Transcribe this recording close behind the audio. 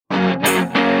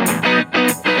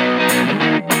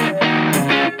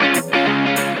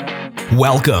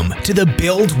Welcome to the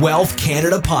Build Wealth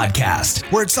Canada podcast,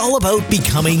 where it's all about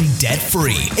becoming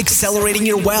debt-free, accelerating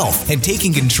your wealth, and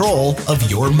taking control of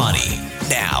your money.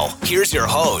 Now, here's your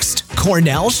host,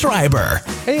 Cornell Schreiber.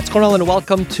 Hey, it's Cornell and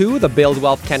welcome to the Build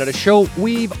Wealth Canada show.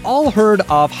 We've all heard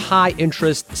of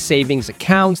high-interest savings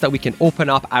accounts that we can open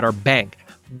up at our bank.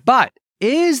 But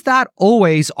is that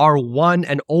always our one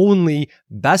and only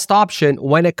best option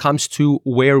when it comes to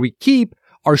where we keep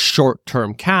our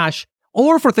short-term cash,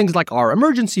 or for things like our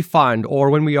emergency fund, or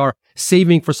when we are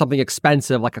saving for something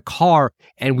expensive like a car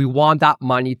and we want that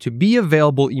money to be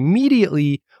available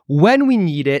immediately when we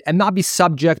need it and not be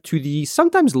subject to the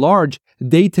sometimes large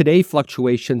day-to-day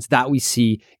fluctuations that we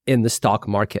see in the stock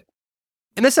market?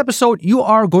 In this episode, you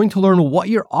are going to learn what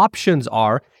your options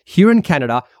are here in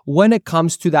Canada when it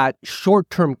comes to that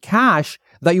short-term cash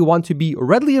that you want to be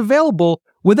readily available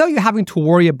without you having to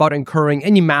worry about incurring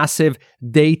any massive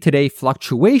day-to-day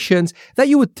fluctuations that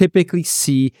you would typically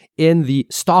see in the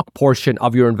stock portion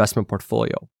of your investment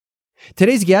portfolio.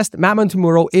 Today's guest, Matt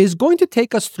Montemurro, is going to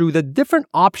take us through the different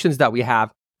options that we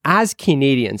have as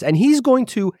Canadians, and he's going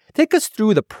to take us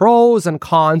through the pros and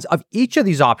cons of each of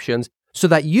these options so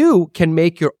that you can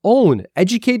make your own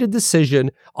educated decision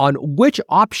on which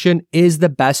option is the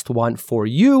best one for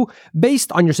you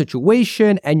based on your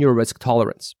situation and your risk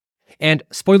tolerance. And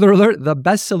spoiler alert, the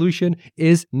best solution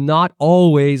is not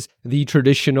always the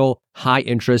traditional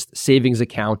high-interest savings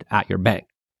account at your bank.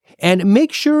 And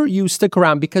make sure you stick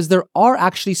around because there are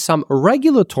actually some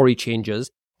regulatory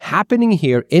changes happening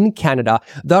here in Canada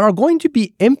that are going to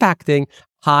be impacting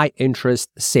high-interest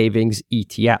savings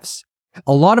ETFs.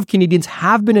 A lot of Canadians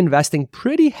have been investing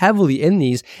pretty heavily in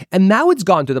these, and now it's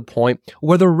gotten to the point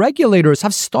where the regulators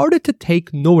have started to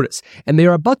take notice, and they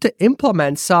are about to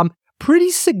implement some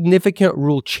pretty significant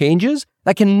rule changes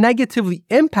that can negatively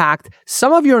impact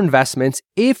some of your investments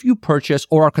if you purchase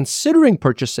or are considering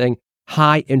purchasing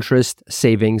high-interest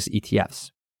savings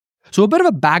ETFs. So a bit of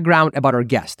a background about our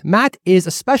guest. Matt is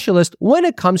a specialist when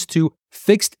it comes to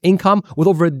fixed income with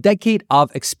over a decade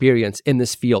of experience in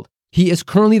this field. He is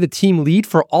currently the team lead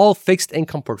for all fixed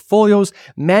income portfolios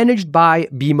managed by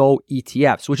BMO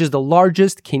ETFs, which is the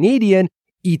largest Canadian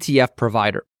ETF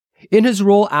provider. In his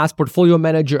role as portfolio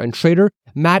manager and trader,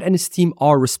 Matt and his team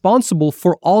are responsible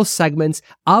for all segments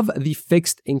of the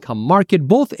fixed income market,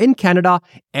 both in Canada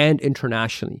and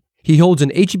internationally. He holds an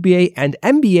HBA and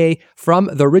MBA from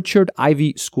the Richard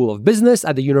Ivey School of Business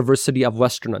at the University of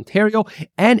Western Ontario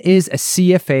and is a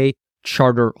CFA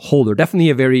Charter holder.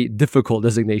 Definitely a very difficult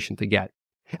designation to get.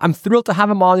 I'm thrilled to have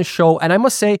him on the show, and I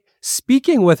must say,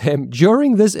 speaking with him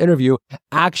during this interview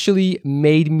actually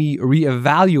made me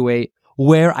reevaluate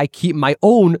where I keep my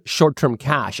own short-term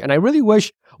cash. And I really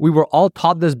wish we were all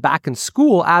taught this back in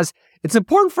school, as it's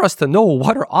important for us to know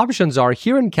what our options are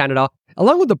here in Canada,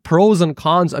 along with the pros and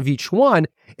cons of each one,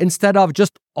 instead of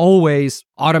just always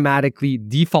automatically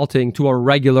defaulting to a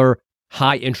regular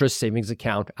high-interest savings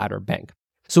account at our bank.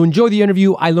 So enjoy the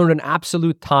interview. I learned an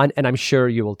absolute ton, and I'm sure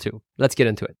you will too. Let's get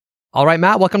into it. All right,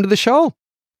 Matt, welcome to the show.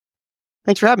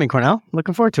 Thanks for having me, Cornell.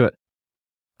 Looking forward to it.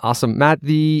 Awesome. Matt,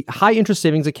 the high-interest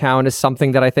savings account is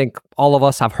something that I think all of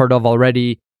us have heard of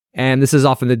already, and this is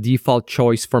often the default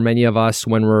choice for many of us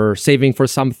when we're saving for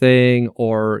something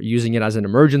or using it as an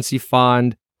emergency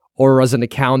fund or as an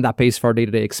account that pays for our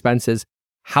day-to-day expenses.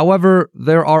 However,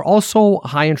 there are also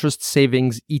high-interest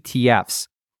savings ETFs.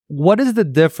 What is the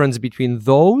difference between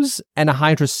those and a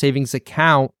high-interest savings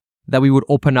account that we would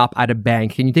open up at a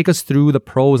bank? Can you take us through the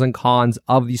pros and cons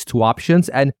of these two options?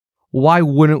 And why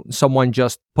wouldn't someone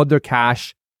just put their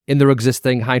cash in their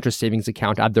existing high-interest savings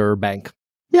account at their bank?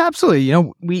 Yeah, absolutely.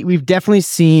 We've definitely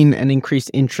seen an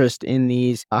increased interest in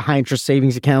these high-interest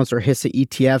savings accounts or HISA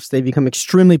ETFs. They've become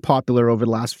extremely popular over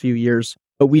the last few years.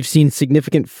 But we've seen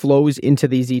significant flows into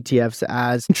these ETFs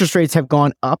as interest rates have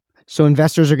gone up. So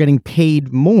investors are getting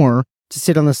paid more to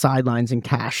sit on the sidelines in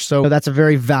cash. So that's a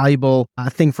very valuable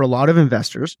thing for a lot of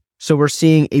investors. So we're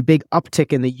seeing a big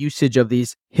uptick in the usage of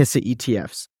these HISA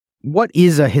ETFs. What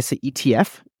is a HISA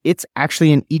ETF? It's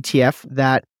actually an ETF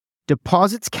that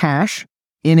deposits cash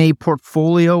in a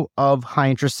portfolio of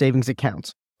high-interest savings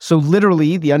accounts. So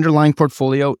literally, the underlying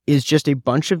portfolio is just a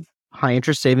bunch of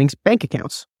high-interest savings bank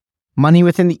accounts. Money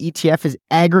within the ETF is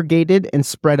aggregated and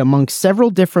spread among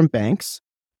several different banks,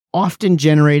 often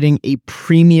generating a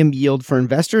premium yield for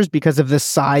investors because of the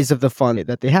size of the fund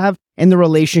that they have and the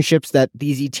relationships that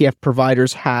these ETF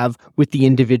providers have with the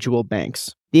individual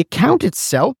banks. The account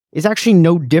itself is actually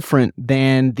no different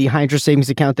than the high-interest savings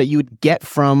account that you would get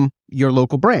from your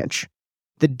local branch.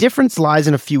 The difference lies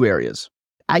in a few areas.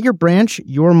 At your branch,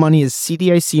 your money is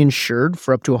CDIC insured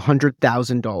for up to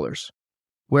 $100,000,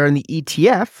 where in the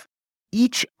ETF,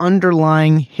 each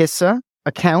underlying HISA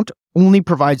account only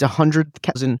provides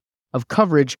 100,000 of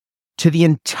coverage to the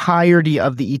entirety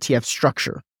of the ETF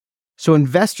structure. So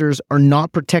investors are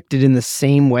not protected in the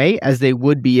same way as they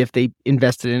would be if they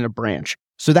invested in a branch.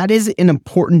 So that is an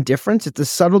important difference. It's a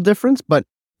subtle difference, but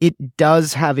it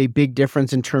does have a big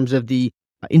difference in terms of the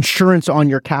insurance on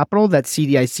your capital that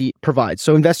CDIC provides.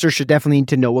 So investors should definitely need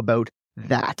to know about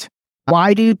that.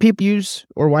 Why do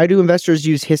investors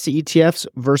use HISA ETFs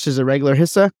versus a regular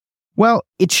HISA? Well,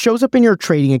 it shows up in your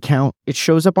trading account. It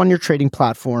shows up on your trading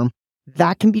platform.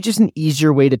 That can be just an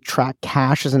easier way to track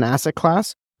cash as an asset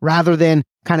class rather than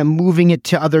kind of moving it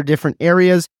to other different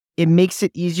areas. It makes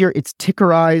it easier. It's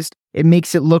tickerized. It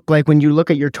makes it look like when you look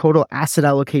at your total asset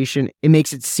allocation, it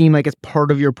makes it seem like it's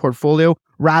part of your portfolio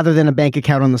rather than a bank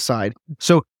account on the side.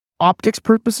 So optics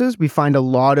purposes, we find a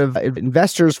lot of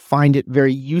investors find it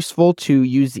very useful to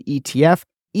use the ETF,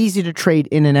 easy to trade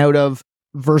in and out of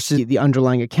versus the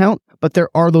underlying account. But there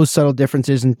are those subtle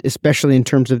differences, especially in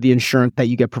terms of the insurance that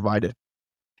you get provided.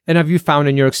 And have you found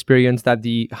in your experience that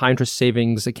the high interest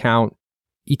savings account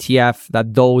ETF,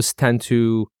 that those tend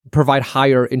to provide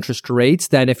higher interest rates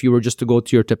than if you were just to go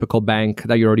to your typical bank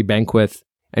that you already bank with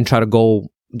and try to go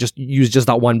use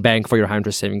that one bank for your high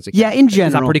interest savings account? Yeah, in general.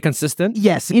 Is that pretty consistent?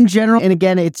 Yes, in general. And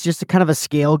again, it's just a kind of a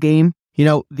scale game. You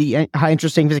know, the high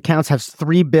interest savings accounts have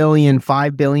 $3 billion,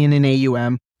 $5 billion in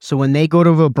AUM. So when they go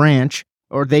to a branch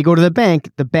or they go to the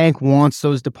bank wants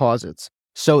those deposits.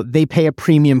 So they pay a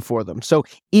premium for them. So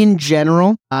in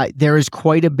general, there is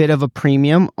quite a bit of a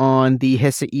premium on the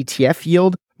HISA ETF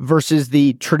yield versus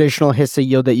the traditional HISA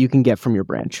yield that you can get from your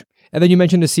branch. And then you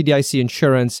mentioned the CDIC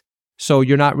insurance. So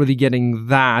you're not really getting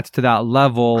that to that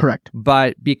level. Correct.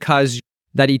 But because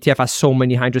that ETF has so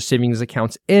many high interest savings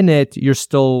accounts in it,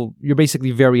 you're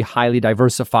basically very highly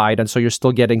diversified. And so you're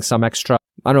still getting some extra,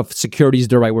 I don't know if security is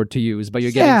the right word to use, but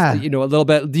you're getting, a little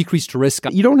bit decreased risk.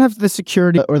 You don't have the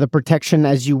security or the protection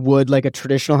as you would like a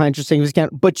traditional high interest savings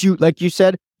account, but you, like you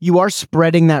said, you are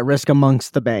spreading that risk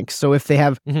amongst the banks. So if they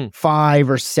have 5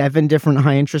 or 7 different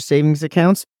high interest savings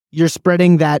accounts, you're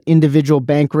spreading that individual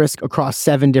bank risk across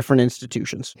 7 different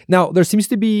institutions. Now, there seems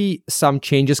to be some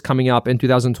changes coming up in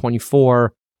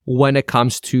 2024 when it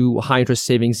comes to high interest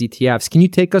savings ETFs. Can you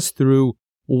take us through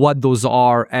what those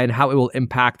are and how it will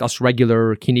impact us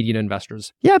regular Canadian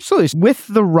investors? Yeah, absolutely. With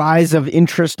the rise of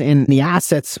interest in the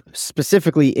assets,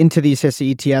 specifically into these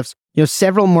HISA ETFs,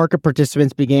 several market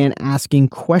participants began asking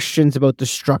questions about the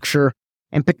structure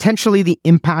and potentially the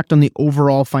impact on the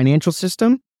overall financial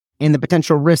system and the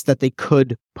potential risk that they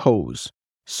could pose.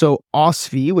 So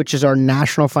OSFI, which is our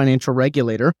national financial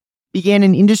regulator, began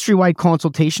an industry-wide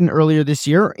consultation earlier this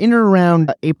year in or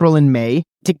around April and May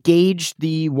to gauge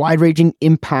the wide-ranging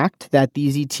impact that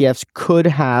these ETFs could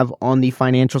have on the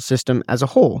financial system as a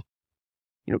whole.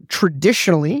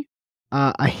 Traditionally,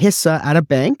 a HISA at a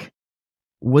bank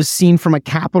was seen from a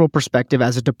capital perspective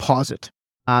as a deposit,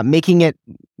 making it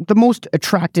the most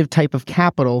attractive type of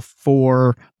capital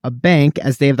for a bank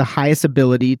as they have the highest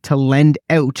ability to lend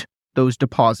out those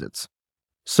deposits.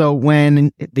 So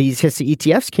when these HISA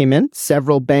ETFs came in,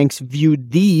 several banks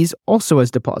viewed these also as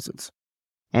deposits.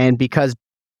 And because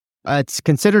it's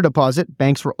considered a deposit,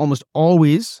 banks are almost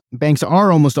always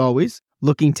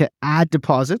looking to add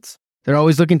deposits. They're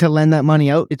always looking to lend that money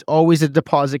out. It's always a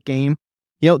deposit game.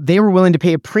 They were willing to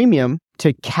pay a premium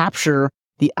to capture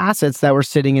the assets that were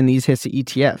sitting in these HISA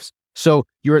ETFs. So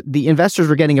the investors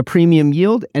were getting a premium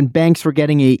yield and banks were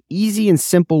getting an easy and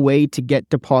simple way to get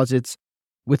deposits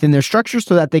within their structure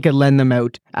so that they could lend them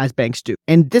out as banks do.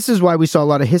 And this is why we saw a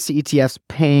lot of HISA ETFs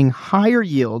paying higher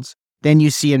yields than you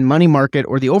see in money market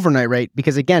or the overnight rate,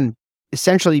 because again,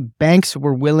 essentially banks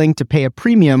were willing to pay a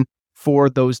premium for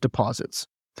those deposits.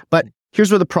 But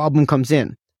here's where the problem comes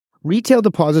in. Retail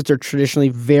deposits are traditionally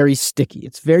very sticky.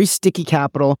 It's very sticky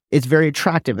capital. It's very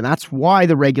attractive. And that's why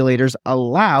the regulators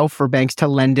allow for banks to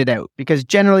lend it out. Because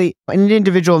generally, an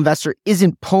individual investor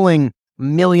isn't pulling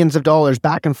millions of dollars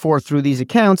back and forth through these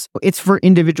accounts. It's for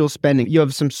individual spending. You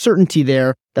have some certainty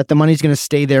there that the money's going to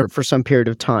stay there for some period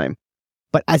of time.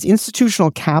 But as institutional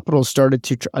capital started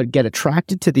to get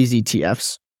attracted to these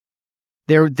ETFs,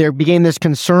 there began this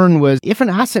concern was if an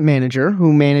asset manager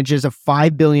who manages a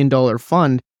 $5 billion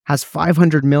fund has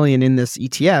 $500 million in this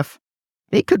ETF,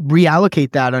 they could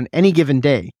reallocate that on any given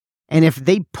day. And if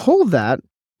they pull that,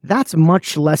 that's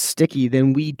much less sticky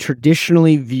than we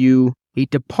traditionally view a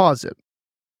deposit.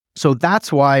 So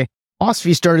that's why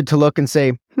OSFI started to look and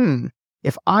say,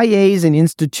 if IAs and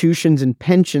institutions and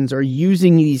pensions are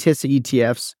using these HISA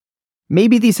ETFs,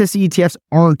 maybe these HISA ETFs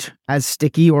aren't as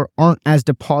sticky or aren't as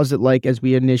deposit-like as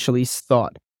we initially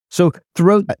thought. So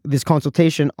throughout this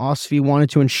consultation, OSFI wanted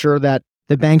to ensure that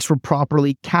the banks were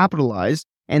properly capitalized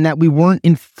and that we weren't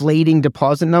inflating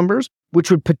deposit numbers, which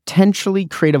would potentially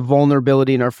create a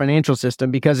vulnerability in our financial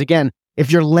system. Because again, if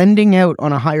you're lending out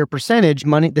on a higher percentage,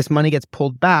 this money gets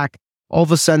pulled back, all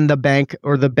of a sudden the bank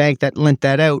that lent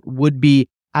that out would be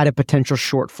at a potential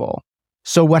shortfall.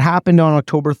 So what happened on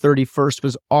October 31st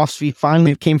was OSFI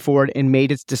finally came forward and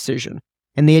made its decision.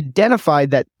 And they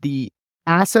identified that the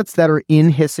assets that are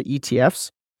in HISA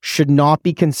ETFs should not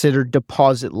be considered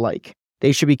deposit-like.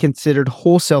 They should be considered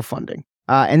wholesale funding.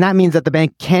 And that means that the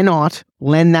bank cannot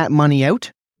lend that money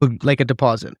out like a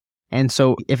deposit. And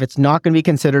so if it's not going to be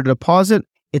considered a deposit,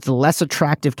 it's less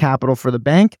attractive capital for the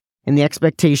bank. And the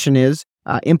expectation is,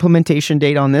 implementation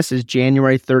date on this is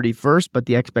January 31st, but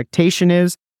the expectation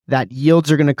is that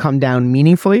yields are going to come down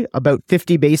meaningfully, about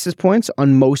 50 basis points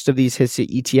on most of these HISA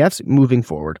ETFs moving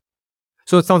forward.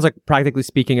 So it sounds like, practically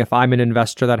speaking, if I'm an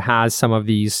investor that has some of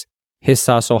these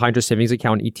HISA, so high interest savings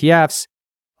account ETFs,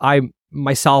 I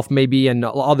myself maybe and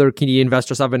other Canadian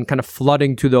investors have been kind of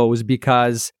flooding to those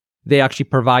because they actually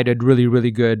provided really,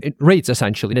 really good rates,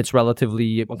 essentially. And it's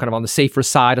relatively kind of on the safer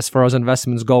side as far as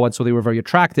investments go. And so they were very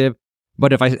attractive.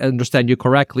 But if I understand you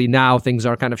correctly, now things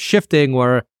are kind of shifting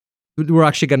where we're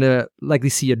actually going to likely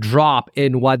see a drop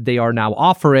in what they are now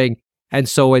offering. And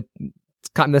so it's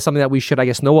kind of something that we should, I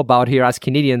guess, know about here as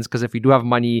Canadians, because if we do have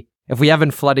money, if we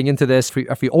haven't flooding into this,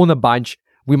 if we own a bunch,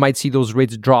 we might see those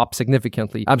rates drop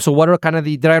significantly. So what are kind of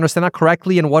did I understand that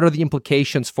correctly? And what are the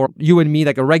implications for you and me,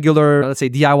 like a regular, let's say,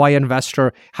 DIY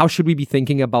investor? How should we be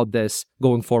thinking about this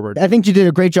going forward? I think you did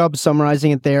a great job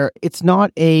summarizing it there. It's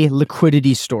not a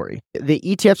liquidity story. The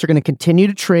ETFs are going to continue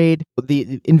to trade.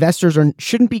 The investors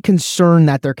shouldn't be concerned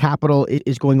that their capital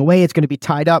is going away. It's going to be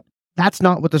tied up. That's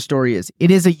not what the story is. It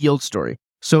is a yield story.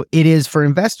 So it is for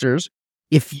investors.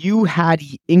 If you had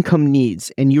income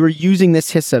needs and you were using this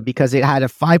HISA because it had a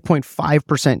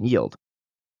 5.5% yield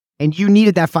and you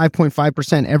needed that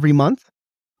 5.5% every month,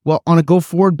 well, on a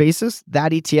go-forward basis,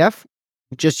 that ETF,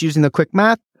 just using the quick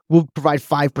math, will provide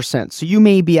 5%. So you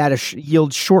may be at a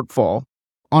yield shortfall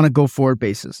on a go-forward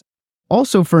basis.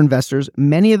 Also for investors,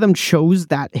 many of them chose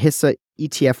that HISA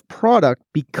ETF product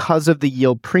because of the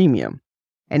yield premium.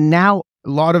 And now a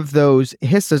lot of those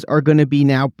HISAs are going to be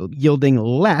now yielding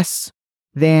less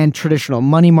than traditional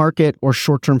money market or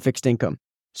short-term fixed income.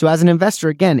 So as an investor,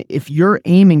 again, if you're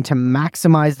aiming to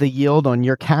maximize the yield on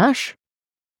your cash,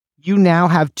 you now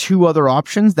have two other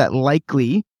options that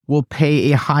likely will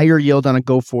pay a higher yield on a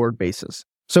go-forward basis.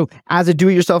 So as a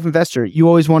do-it-yourself investor, you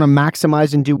always want to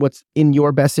maximize and do what's in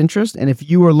your best interest. And if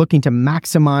you are looking to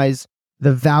maximize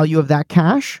the value of that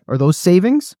cash or those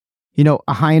savings,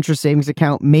 a high interest savings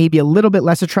account may be a little bit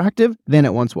less attractive than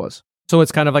it once was. So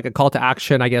it's kind of like a call to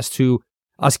action, I guess, to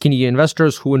us Canadian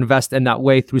investors who invest in that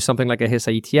way through something like a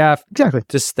HISA ETF. Exactly.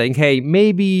 Just think, hey,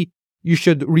 maybe you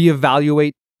should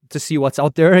reevaluate to see what's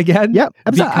out there again. Yeah,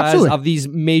 because absolutely. of these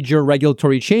major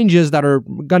regulatory changes that are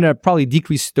going to probably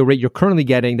decrease the rate you're currently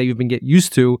getting that you've been getting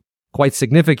used to quite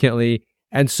significantly.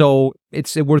 And so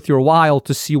it's worth your while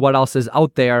to see what else is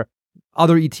out there.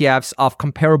 Other ETFs of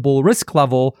comparable risk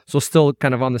level, so still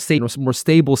kind of on the more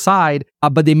stable side,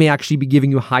 but they may actually be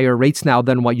giving you higher rates now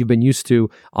than what you've been used to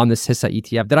on this HISA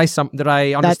ETF. Did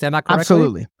I understand that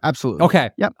correctly? Absolutely. Okay.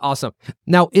 Yep. Awesome.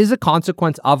 Now, is a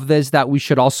consequence of this that we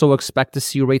should also expect to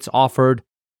see rates offered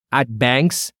at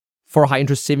banks for high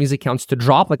interest savings accounts to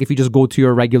drop? Like if you just go to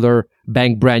your regular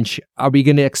bank branch, are we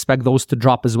going to expect those to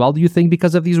drop as well, do you think,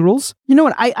 because of these rules? You know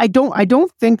what? I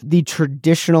don't think the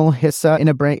traditional HISA in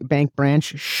a bank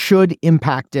branch should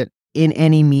impact it in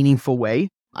any meaningful way.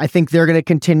 I think they're going to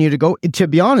continue to go. To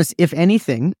be honest, if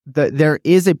anything, there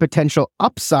is a potential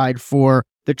upside for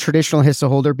the traditional HISA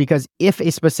holder, because if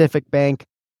a specific bank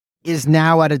is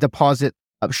now at a deposit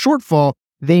shortfall,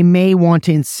 they may want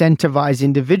to incentivize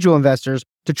individual investors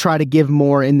to try to give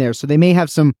more in there. So they may have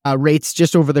some rates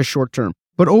just over the short term.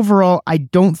 But overall, I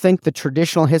don't think the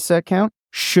traditional HISA account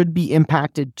should be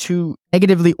impacted too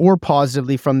negatively or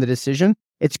positively from the decision.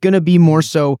 It's going to be more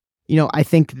so, I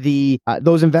think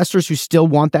those investors who still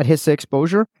want that HISA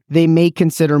exposure, they may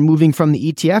consider moving from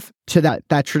the ETF to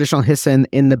that traditional HISA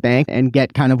in the bank and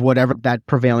get kind of whatever that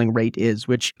prevailing rate is,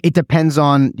 which it depends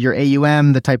on your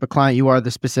AUM, the type of client you are,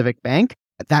 the specific bank.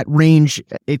 That range,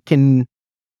 it can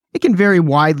vary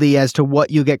widely as to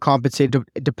what you get compensated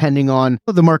depending on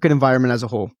the market environment as a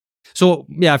whole. So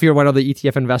yeah, if you're one of the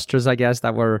ETF investors, I guess,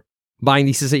 that were buying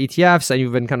these ETFs and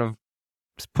you've been kind of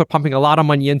pumping a lot of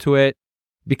money into it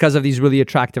because of these really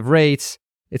attractive rates,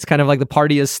 it's kind of like the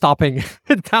party is stopping.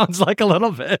 It sounds like a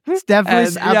little bit. It's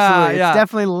definitely, absolutely. Yeah. It's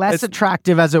definitely less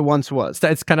attractive as it once was.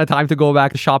 It's kind of time to go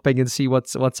back shopping and see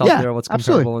what's out there, what's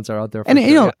comparable ones are out there. And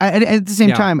at the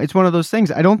same time, it's one of those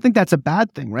things. I don't think that's a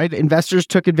bad thing, right? Investors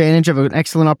took advantage of an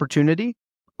excellent opportunity.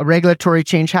 A regulatory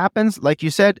change happens. Like you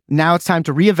said, now it's time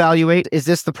to reevaluate. Is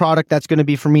this the product that's going to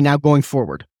be for me now going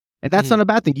forward? And that's not a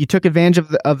bad thing. You took advantage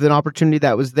of an opportunity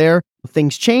that was there.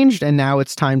 Things changed, and now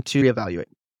it's time to reevaluate.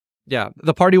 Yeah,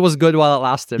 the party was good while it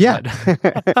lasted. Yeah.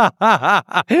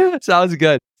 Sounds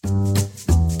good.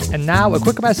 And now a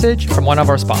quick message from one of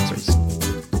our sponsors.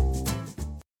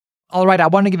 All right, I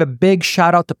want to give a big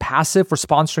shout out to Passive for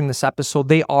sponsoring this episode.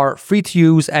 They are free to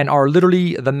use and are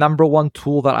literally the number one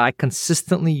tool that I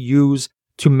consistently use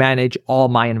to manage all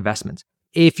my investments.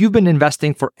 If you've been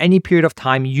investing for any period of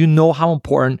time, you know how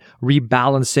important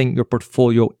rebalancing your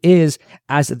portfolio is,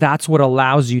 as that's what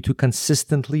allows you to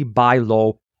consistently buy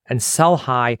low and sell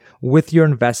high with your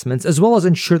investments, as well as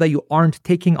ensure that you aren't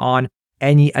taking on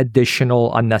any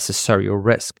additional unnecessary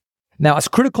risk. Now, as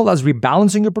critical as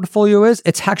rebalancing your portfolio is,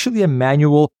 it's actually a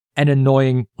manual and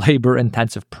annoying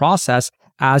labor-intensive process,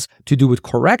 as to do it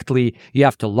correctly, you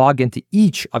have to log into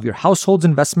each of your household's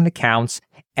investment accounts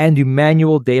and do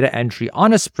manual data entry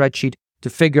on a spreadsheet to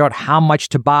figure out how much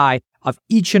to buy of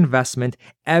each investment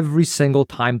every single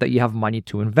time that you have money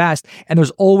to invest. And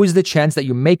there's always the chance that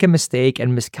you make a mistake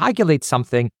and miscalculate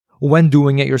something when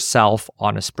doing it yourself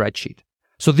on a spreadsheet.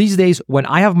 So these days, when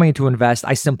I have money to invest,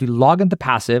 I simply log into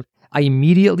Passive. I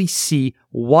immediately see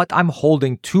what I'm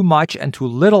holding too much and too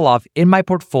little of in my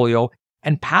portfolio,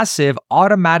 and Passive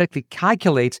automatically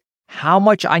calculates how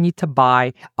much I need to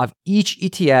buy of each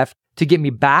ETF to get me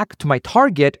back to my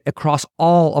target across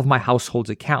all of my household's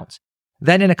accounts.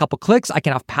 Then in a couple clicks, I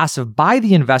can have Passive buy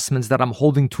the investments that I'm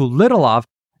holding too little of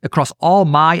across all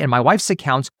my and my wife's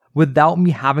accounts without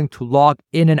me having to log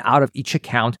in and out of each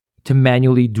account to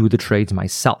manually do the trades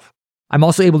myself. I'm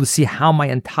also able to see how my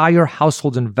entire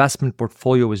household's investment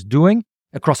portfolio is doing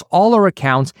across all our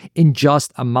accounts in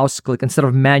just a mouse click instead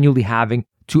of manually having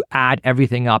to add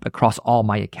everything up across all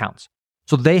my accounts.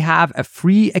 So they have a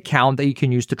free account that you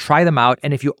can use to try them out.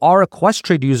 And if you are a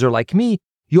Questrade user like me,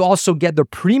 you also get their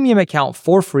premium account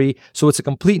for free. So it's a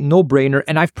complete no-brainer.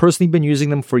 And I've personally been using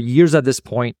them for years at this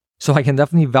point. So I can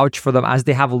definitely vouch for them, as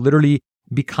they have literally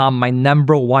become my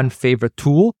number one favorite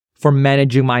tool for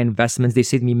managing my investments. They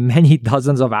save me many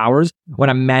dozens of hours when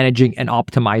I'm managing and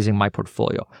optimizing my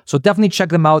portfolio. So definitely check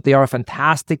them out. They are a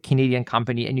fantastic Canadian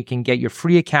company, and you can get your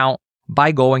free account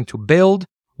by going to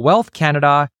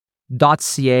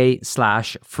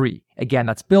buildwealthcanada.ca/free. Again,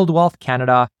 that's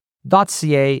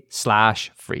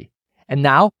buildwealthcanada.ca/free. And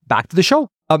now back to the show.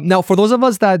 Now, for those of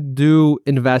us that do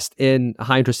invest in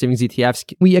high interest savings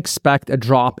ETFs, we expect a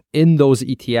drop in those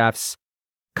ETFs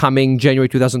coming January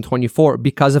 2024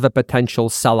 because of a potential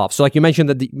sell-off. So like you mentioned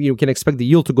that you can expect the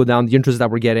yield to go down, the interest that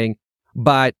we're getting,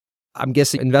 but I'm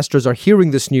guessing investors are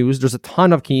hearing this news. There's a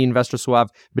ton of Canadian investors who have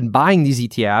been buying these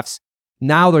ETFs.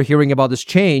 Now they're hearing about this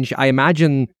change. I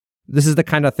imagine this is the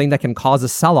kind of thing that can cause a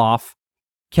sell-off.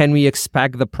 Can we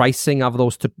expect the pricing of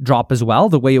those to drop as well,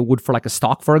 the way it would for like a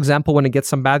stock, for example, when it gets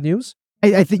some bad news?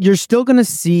 I think you're still going to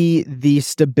see the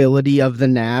stability of the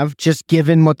NAV, just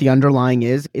given what the underlying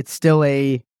is. It's still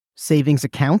a savings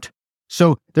account.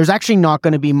 So there's actually not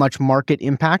going to be much market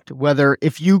impact, whether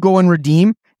if you go and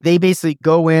redeem, they basically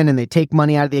go in and they take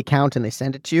money out of the account and they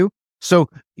send it to you. So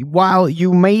while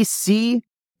you may see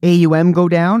AUM go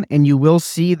down and you will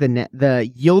see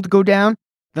the yield go down,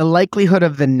 the likelihood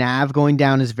of the NAV going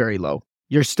down is very low.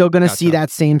 You're still going to see that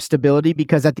same stability,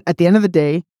 because at the end of the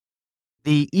day,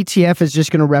 the ETF is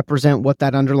just going to represent what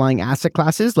that underlying asset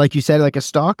class is, like you said, like a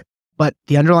stock. But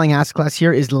the underlying asset class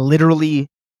here is literally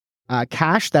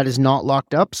cash that is not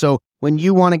locked up. So when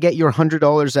you want to get your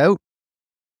 $100 out,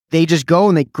 they just go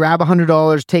and they grab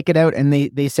 $100, take it out, and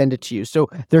they send it to you. So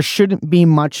there shouldn't be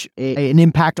much an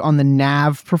impact on the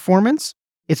NAV performance.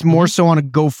 It's more so on a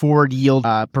go-forward yield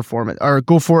performance, or a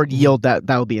go-forward yield that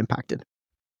will be impacted.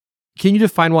 Can you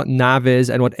define what NAV is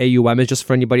and what AUM is, just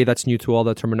for anybody that's new to all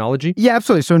the terminology? Yeah,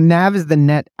 absolutely. So NAV is the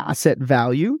net asset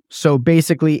value. So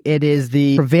basically, it is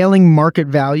the prevailing market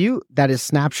value that is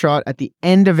snapshot at the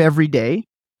end of every day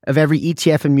of every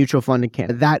ETF and mutual fund in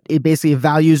Canada. That it basically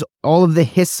values all of the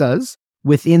HISAs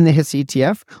within the HISA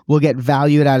ETF will get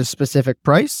valued at a specific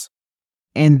price.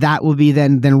 And that will be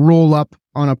then roll up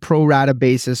on a pro rata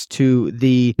basis to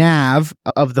the NAV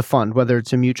of the fund, whether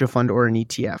it's a mutual fund or an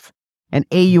ETF. And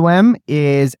AUM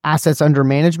is assets under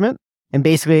management. And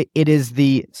basically, it is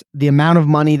the amount of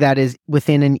money that is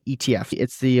within an ETF.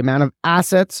 It's the amount of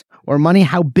assets or money,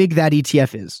 how big that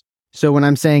ETF is. So when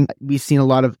I'm saying we've seen a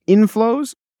lot of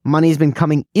inflows, money's been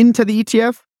coming into the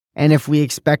ETF. And if we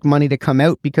expect money to come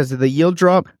out because of the yield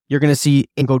drop, you're going to see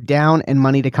it go down and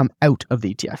money to come out of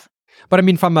the ETF. But I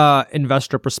mean, from an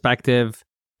investor perspective,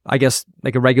 I guess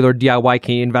like a regular DIY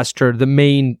Canadian investor,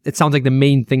 it sounds like the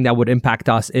main thing that would impact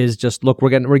us is just, look,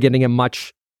 we're getting a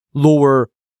much lower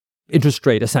interest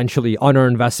rate essentially on our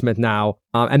investment now.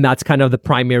 And that's kind of the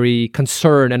primary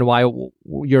concern and why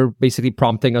you're basically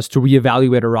prompting us to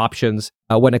reevaluate our options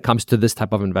when it comes to this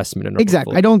type of investment. In our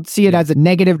Exactly. portfolio. I don't see it as a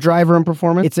negative driver in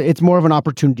performance. It's more of an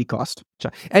opportunity cost.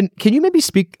 And can you maybe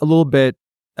speak a little bit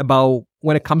about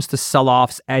when it comes to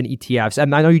sell-offs and ETFs?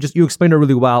 And I know you explained it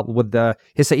really well with the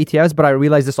HISA ETFs, but I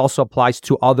realize this also applies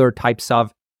to other types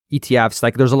of ETFs.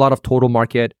 Like there's a lot of total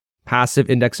market passive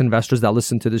index investors that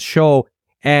listen to this show.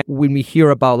 And when we hear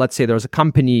about, let's say there's a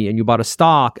company and you bought a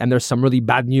stock and there's some really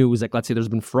bad news, like let's say there's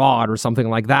been fraud or something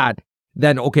like that,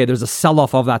 then okay, there's a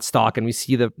sell-off of that stock and we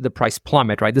see the price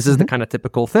plummet, right? This is the kind of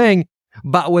typical thing.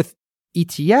 But with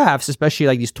ETFs, especially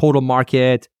like these total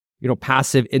market,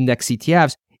 passive index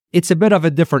ETFs, it's a bit of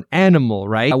a different animal,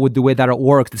 right? With the way that it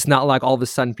works. It's not like all of a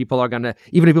sudden people are going to,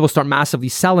 even if people start massively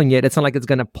selling it, it's not like it's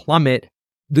going to plummet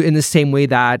in the same way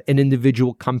that an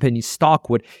individual company's stock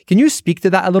would. Can you speak to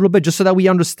that a little bit just so that we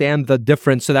understand the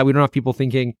difference so that we don't have people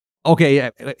thinking, okay,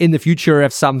 in the future,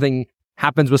 if something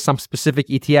happens with some specific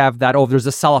ETF that, if there's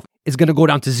a sell-off, it's going to go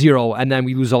down to zero and then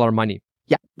we lose all our money.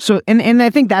 Yeah. So, and I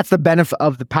think that's the benefit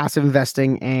of the passive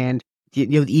investing and the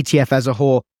ETF as a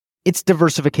whole. It's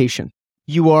diversification.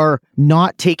 You are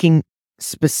not taking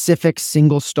specific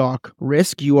single stock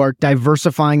risk. You are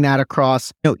diversifying that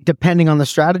across, depending on the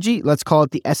strategy, let's call it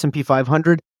the S&P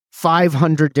 500,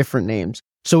 500 different names.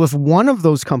 So if one of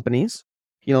those companies,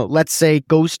 let's say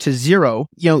goes to zero,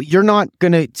 you're not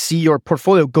going to see your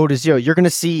portfolio go to zero. You're going to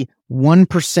see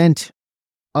 1%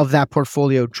 of that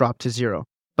portfolio drop to zero.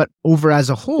 But over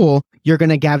as a whole, you're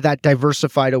going to have that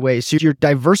diversified away. So you're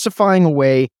diversifying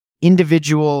away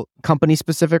individual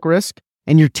company-specific risk,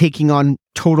 and you're taking on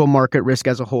total market risk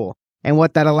as a whole. And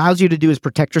what that allows you to do is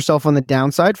protect yourself on the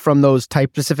downside from those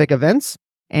type-specific events.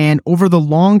 And over the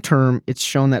long term, it's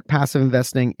shown that passive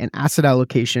investing and asset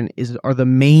allocation are the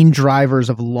main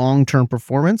drivers of long-term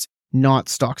performance, not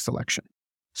stock selection.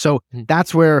 So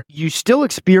that's where you still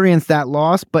experience that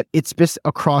loss, but it's just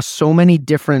across so many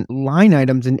different line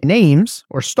items and names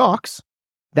or stocks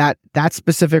that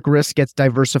specific risk gets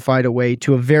diversified away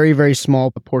to a very, very small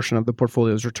proportion of the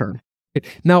portfolio's return.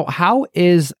 Now, how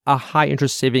is a high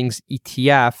interest savings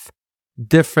ETF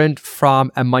different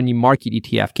from a money market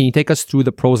ETF? Can you take us through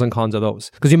the pros and cons of those?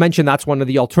 Because you mentioned that's one of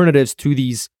the alternatives to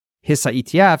these HISA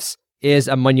ETFs is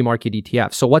a money market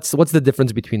ETF. So what's the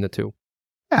difference between the two?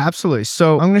 Yeah, absolutely.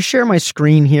 So I'm going to share my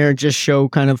screen here, just show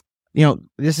kind of,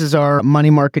 this is our money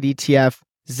market ETF,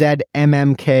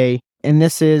 ZMMK. And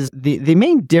this is the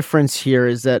main difference here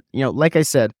is that, like I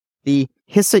said, the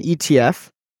HISA ETF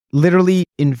literally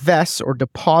invests or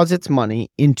deposits money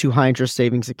into high interest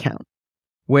savings account,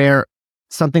 where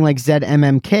something like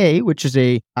ZMMK, which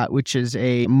is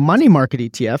a money market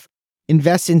ETF,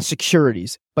 invests in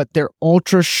securities, but they're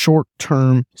ultra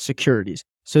short-term securities.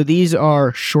 So these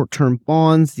are short-term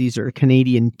bonds, these are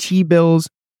Canadian T-bills,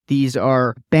 these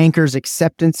are bankers'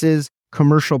 acceptances,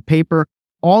 commercial paper,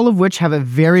 all of which have a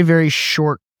very, very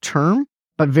short term,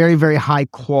 but very, very high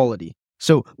quality.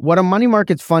 So what a money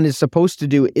market fund is supposed to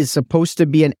do is supposed to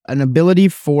be an ability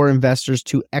for investors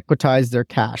to equitize their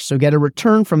cash. So get a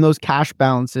return from those cash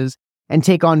balances and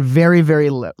take on very, very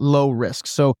low risk.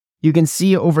 So you can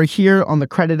see over here on the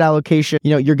credit allocation,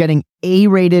 you're getting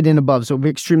A-rated and above. So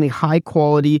extremely high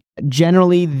quality.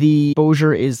 Generally, the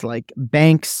exposure is like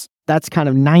banks. That's kind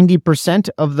of 90%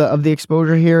 of the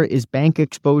exposure here is bank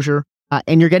exposure.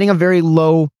 And you're getting a very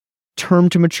low term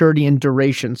to maturity and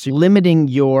duration. So you're limiting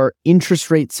your interest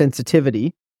rate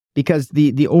sensitivity because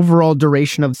the overall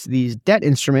duration of these debt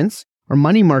instruments or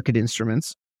money market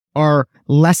instruments are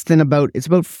less than about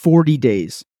 40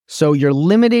 days. So you're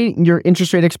limiting your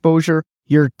interest rate exposure.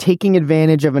 You're taking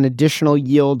advantage of an additional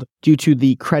yield due to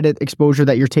the credit exposure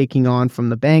that you're taking on from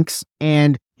the banks.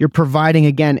 And you're providing,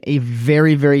 again, a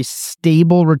very, very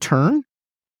stable return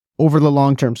over the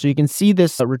long term. So you can see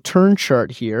this return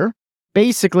chart here.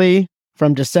 Basically,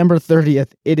 from December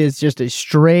 30th, it is just a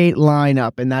straight line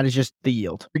up, and that is just the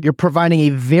yield. You're providing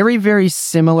a very, very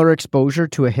similar exposure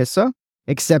to a HISA,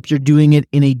 except you're doing it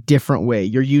in a different way.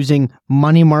 You're using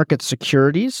money market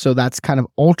securities, so that's kind of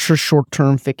ultra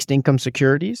short-term fixed income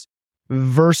securities,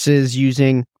 versus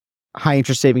using high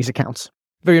interest savings accounts.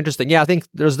 Very interesting. Yeah, I think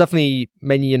there's definitely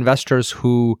many investors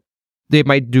who they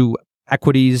might do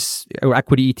equities or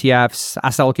equity ETFs,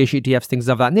 asset allocation ETFs, things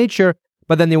of that nature,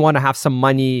 but then they want to have some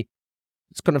money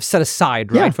kind of set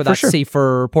aside, right? For that sure.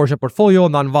 safer portion of portfolio,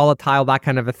 non-volatile, that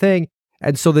kind of a thing.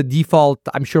 And so the default,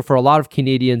 I'm sure for a lot of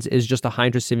Canadians, is just a high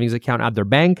interest savings account at their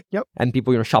bank. Yep. And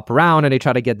people, shop around and they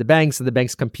try to get the banks, and the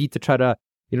banks compete to try to,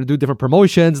 do different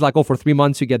promotions, like, for 3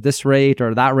 months you get this rate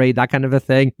or that rate, that kind of a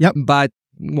thing. Yep. But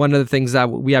one of the things that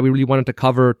we really wanted to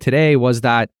cover today was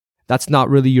that that's not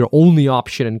really your only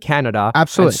option in Canada.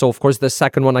 Absolutely. And so, of course, the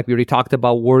second one, like we already talked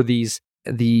about, were the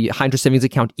high interest savings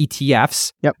account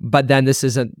ETFs. Yep. But then this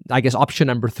is, option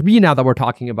number 3 now that we're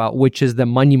talking about, which is the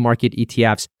money market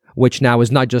ETFs, which now is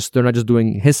they're not just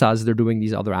doing HISAs, they're doing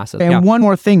these other assets. And one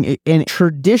more thing, and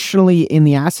traditionally in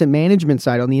the asset management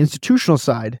side, on the institutional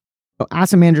side,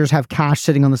 asset managers have cash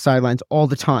sitting on the sidelines all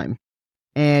the time.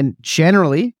 And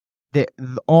generally,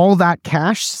 all that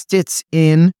cash sits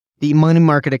in the money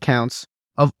market accounts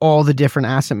of all the different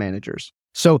asset managers.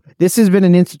 So this has been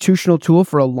an institutional tool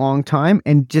for a long time,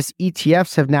 and just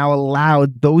ETFs have now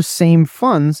allowed those same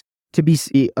funds to be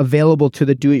available to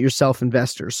the do-it-yourself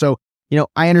investors. So,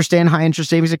 I understand high interest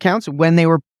savings accounts. When they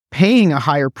were paying a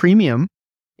higher premium,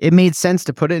 it made sense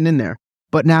to put it in there.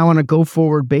 But now on a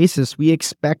go-forward basis, we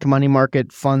expect money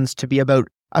market funds to be about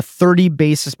a 30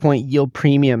 basis point yield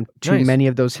premium to many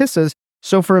of those HISAs.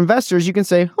 So for investors, you can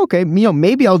say, okay,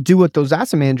 maybe I'll do what those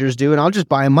asset managers do and I'll just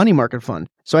buy a money market fund.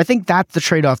 So I think that's the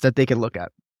trade-off that they can look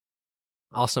at.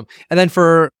 Awesome. And then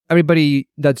for everybody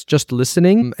that's just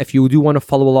listening, if you do want to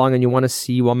follow along and you want to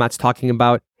see what Matt's talking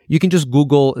about, you can just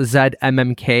Google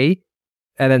ZMMK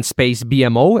and then space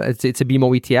BMO. It's a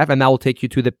BMO ETF, and that will take you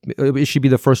to it should be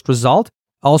the first result.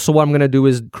 Also, what I'm going to do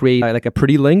is create like a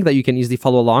pretty link that you can easily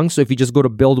follow along. So if you just go to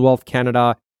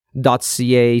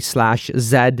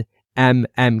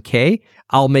buildwealthcanada.ca/ZMMK,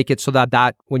 I'll make it so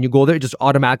that when you go there, it just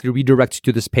automatically redirects you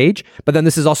to this page. But then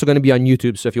this is also going to be on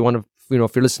YouTube. So if you want to,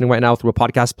 if you're listening right now through a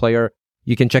podcast player,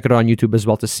 you can check it out on YouTube as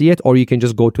well to see it, or you can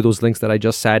just go to those links that I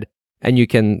just said, and you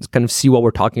can kind of see what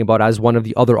we're talking about as one of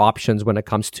the other options when it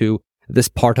comes to this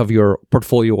part of your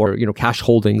portfolio or, cash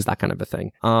holdings, that kind of a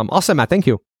thing. Awesome, Matt. Thank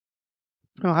you.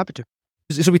 Oh, happy to.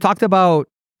 So we talked about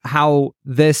how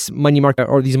this money market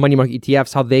or these money market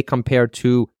ETFs, how they compare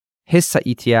to HISA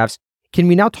ETFs. Can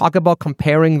we now talk about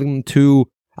comparing them to,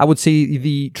 I would say,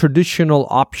 the traditional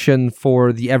option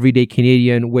for the everyday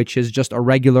Canadian, which is just a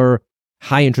regular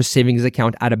high interest savings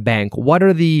account at a bank? What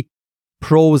are the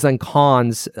pros and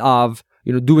cons of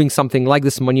doing something like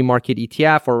this money market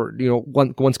ETF or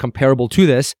one's comparable to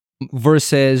this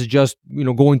versus just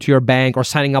going to your bank or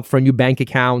signing up for a new bank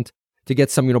account to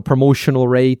get some promotional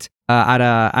rate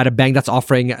at a bank that's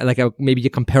offering like maybe a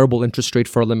comparable interest rate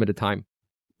for a limited time?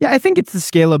 Yeah, I think it's the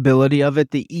scalability of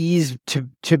it, the ease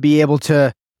to be able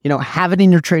to have it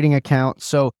in your trading account.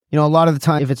 So a lot of the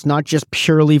time, if it's not just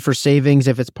purely for savings,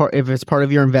 if it's part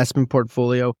of your investment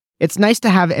portfolio, it's nice to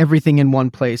have everything in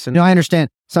one place. And I understand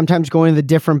sometimes going to the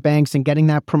different banks and getting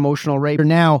that promotional rate.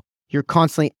 Now you're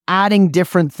constantly adding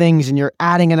different things, and you're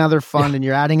adding another fund, and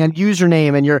you're adding a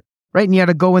username, and you're right. And you got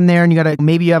to go in there, and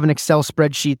maybe you have an Excel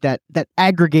spreadsheet that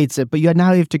aggregates it, but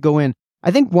now you have to go in. I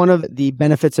think one of the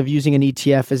benefits of using an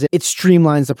ETF is it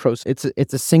streamlines the process.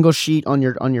 It's a single sheet on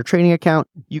your trading account.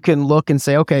 You can look and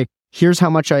say, okay, here's how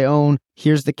much I own.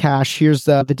 Here's the cash. Here's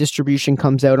the distribution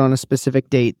comes out on a specific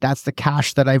date. That's the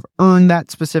cash that I've earned that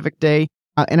specific day.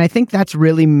 And I think that's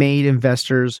really made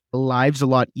investors' lives a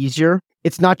lot easier.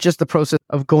 It's not just the process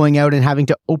of going out and having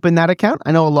to open that account.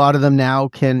 I know a lot of them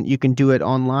now you can do it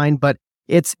online, but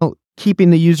it's keeping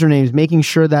the usernames, making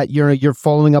sure that you're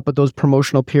following up with those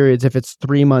promotional periods. If it's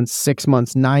 3 months, 6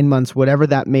 months, 9 months, whatever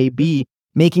that may be,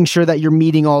 making sure that you're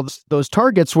meeting all those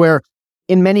targets where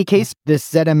in many cases,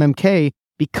 this ZMMK,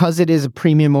 because it is a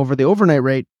premium over the overnight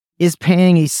rate, is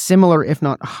paying a similar, if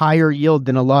not higher yield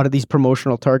than a lot of these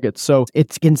promotional targets. So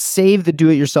it can save the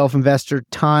do-it-yourself investor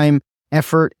time,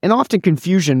 effort, and often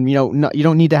confusion. You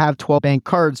don't need to have 12 bank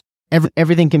cards.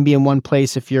 Everything can be in one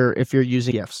place if you're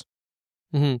using ETFs.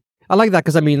 Mm-hmm. I like that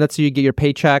because, let's say you get your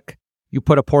paycheck, you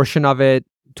put a portion of it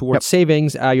towards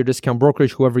savings, your discount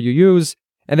brokerage, whoever you use,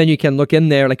 and then you can look in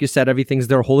there, like you said, everything's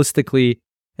there holistically,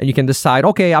 and you can decide,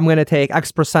 okay, I'm going to take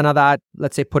X% of that,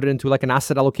 let's say put it into like an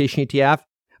asset allocation ETF,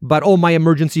 but my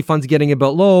emergency fund's getting a bit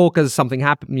low because something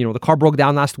happened, the car broke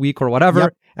down last week or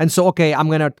whatever, and so, okay, I'm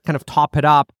going to kind of top it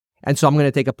up, and so I'm going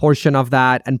to take a portion of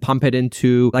that and pump it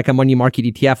into like a money market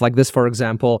ETF like this, for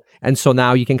example. And so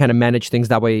now you can kind of manage things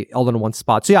that way all in one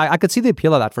spot. So yeah, I could see the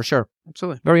appeal of that for sure.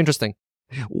 Absolutely. Very interesting.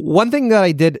 One thing that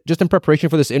I did just in preparation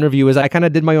for this interview is I kind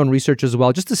of did my own research as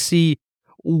well, just to see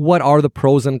what are the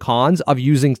pros and cons of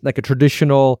using like a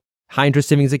traditional high interest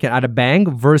savings account at a bank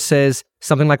versus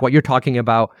something like what you're talking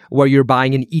about, where you're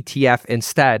buying an ETF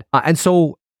instead. And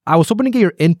so I was hoping to get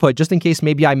your input just in case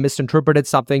maybe I misinterpreted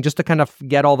something, just to kind of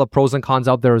get all the pros and cons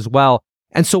out there as well.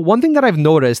 And so one thing that I've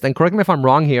noticed, and correct me if I'm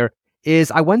wrong here,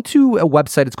 is I went to a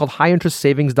website. It's called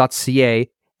highinterestsavings.ca.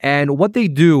 And what they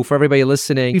do, for everybody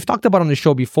listening, we've talked about on the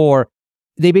show before,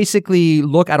 they basically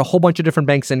look at a whole bunch of different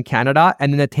banks in Canada,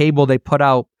 and in a table they put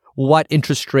out what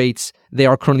interest rates they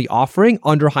are currently offering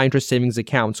under high interest savings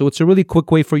accounts. So it's a really quick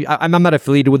way for you. I'm not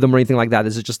affiliated with them or anything like that.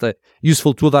 This is just a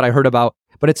useful tool that I heard about,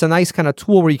 but it's a nice kind of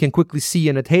tool where you can quickly see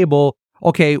in a table,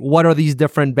 okay, what are these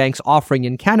different banks offering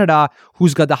in Canada?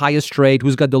 Who's got the highest rate?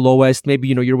 Who's got the lowest? Maybe,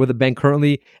 you're with a bank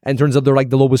currently and turns out they're like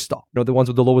the lowest, the ones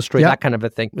with the lowest rate, that kind of a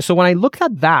thing. So when I looked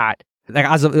at that, like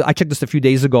I checked this a few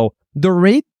days ago, the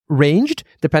rate ranged,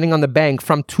 depending on the bank,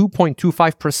 from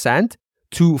 2.25%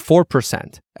 to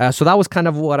 4%. So that was kind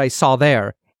of what I saw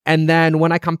there. And then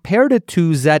when I compared it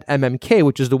to ZMMK,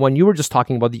 which is the one you were just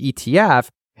talking about, the ETF,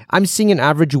 I'm seeing an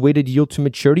average weighted yield to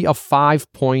maturity of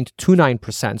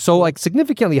 5.29%. So like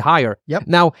significantly higher. Yep.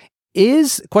 Now,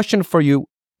 question for you,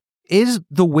 is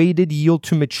the weighted yield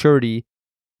to maturity,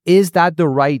 is that the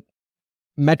right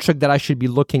metric that I should be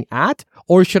looking at?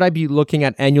 Or should I be looking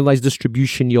at annualized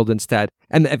distribution yield instead?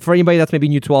 And for anybody that's maybe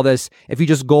new to all this, if you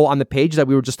just go on the page that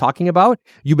we were just talking about,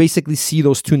 you basically see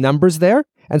those two numbers there.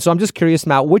 And so I'm just curious,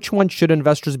 Matt, which one should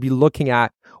investors be looking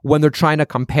at when they're trying to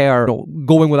compare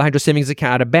going with a high interest savings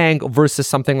account at a bank versus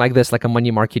something like this, like a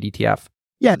money market ETF?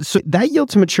 Yeah, so that yield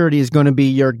to maturity is going to be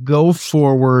your go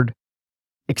forward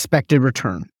expected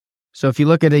return. So if you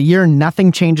look at a year,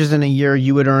 nothing changes in a year,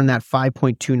 you would earn that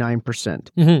 5.29%.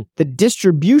 Mm-hmm. The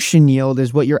distribution yield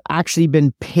is what you're actually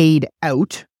been paid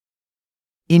out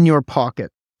in your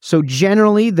pocket. So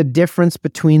generally, the difference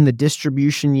between the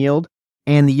distribution yield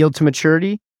and the yield to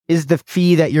maturity is the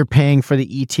fee that you're paying for the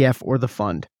ETF or the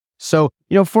fund. So,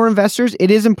 for investors,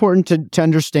 it is important to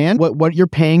understand what you're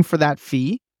paying for that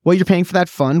fee, what you're paying for that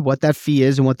fund, what that fee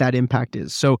is, and what that impact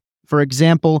is. So, for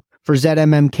example, for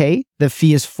ZMMK, the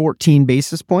fee is 14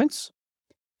 basis points.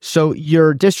 So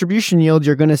your distribution yield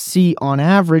you're going to see on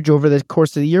average over the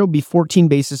course of the year will be 14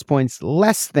 basis points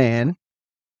less than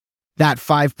that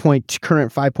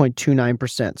current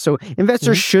 5.29%. So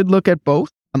investors should look at both,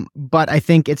 but I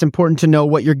think it's important to know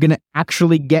what you're going to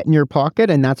actually get in your pocket,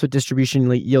 and that's what distribution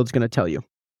yield is going to tell you.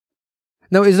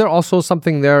 Now, is there also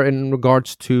something there in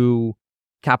regards to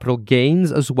capital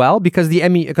gains as well? Because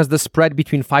the spread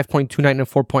between 5.29 and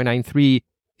 4.93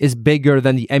 is bigger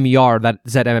than the MER that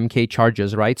ZMMK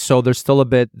charges, right? So there's still a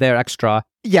bit there extra.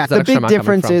 Yeah, the big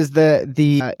difference is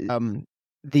the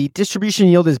distribution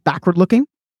yield is backward looking,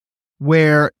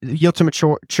 where yield to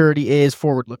maturity is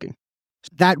forward looking.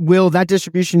 That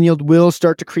distribution yield will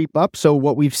start to creep up. So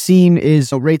what we've seen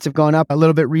is rates have gone up a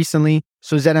little bit recently.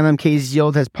 So ZMMK's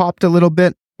yield has popped a little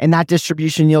bit, and that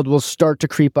distribution yield will start to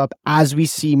creep up as we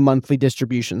see monthly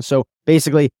distributions. So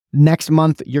basically, next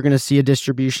month, you're going to see a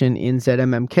distribution in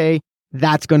ZMMK.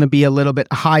 That's going to be a little bit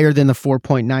higher than the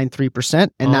 4.93%,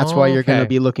 and that's why you're going to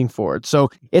be looking forward. So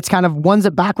it's kind of, one's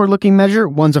a backward-looking measure,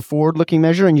 one's a forward-looking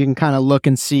measure, and you can kind of look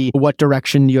and see what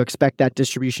direction you expect that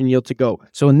distribution yield to go.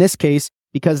 So in this case,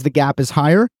 because the gap is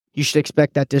higher, you should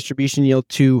expect that distribution yield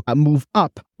to move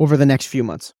up over the next few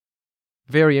months.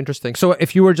 Very interesting. So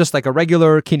if you were just like a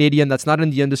regular Canadian that's not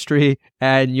in the industry,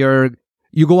 and you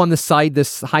go on the site,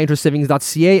 this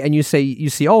highinterestsavings.ca, and you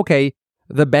see, okay,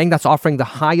 the bank that's offering the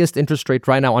highest interest rate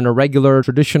right now on a regular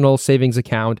traditional savings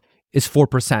account is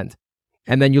 4%.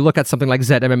 And then you look at something like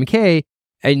ZMMK,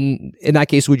 and in that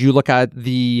case, would you look at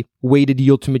the weighted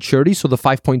yield to maturity? So the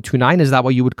 5.29, is that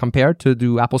what you would compare to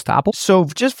do apples to apples? So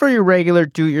just for your regular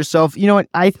do-it-yourself, you know what?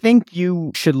 I think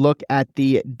you should look at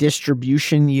the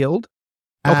distribution yield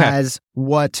as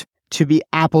what to be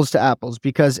apples to apples,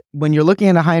 because when you're looking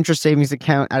at a high interest savings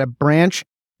account at a branch,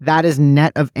 that is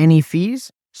net of any fees.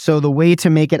 So the way to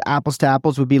make it apples to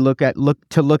apples would be look at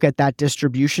that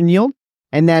distribution yield.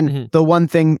 And then the one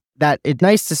thing that it's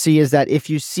nice to see is that if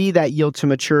you see that yield to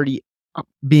maturity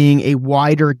being a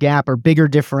wider gap or bigger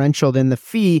differential than the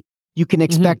fee, you can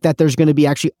expect that there's going to be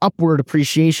actually upward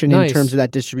appreciation in terms of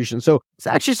that distribution. So it's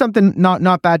actually something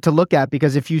not bad to look at,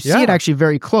 because if you see it actually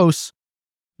very close,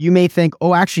 you may think,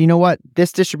 oh, actually, you know what?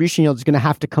 This distribution yield is going to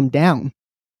have to come down.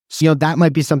 So, that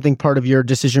might be something part of your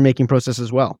decision-making process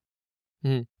as well.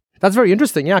 That's very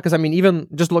interesting. Yeah, because even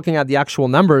just looking at the actual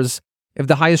numbers, if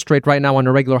the highest rate right now on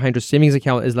a regular high interest savings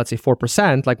account is, let's say,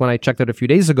 4%, like when I checked it a few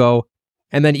days ago,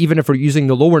 and then even if we're using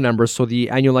the lower numbers, so the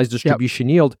annualized distribution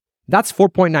yield, that's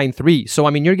 4.93. So,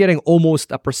 you're getting almost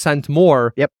 1%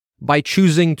 more by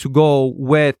choosing to go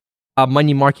with a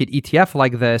money market ETF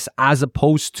like this, as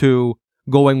opposed to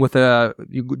going with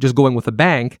a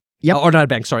bank. Yep. Or not a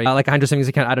bank, sorry. Like a high interest savings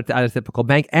account at a typical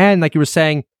bank. And like you were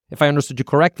saying, if I understood you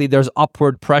correctly, there's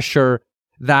upward pressure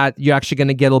that you're actually going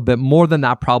to get a little bit more than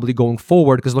that probably going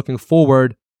forward, because looking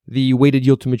forward, the weighted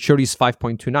yield to maturity is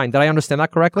 5.29. Did I understand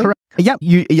that correctly? Correct. Yeah,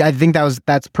 I think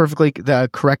that's perfectly the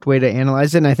correct way to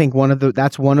analyze it. And I think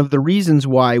that's one of the reasons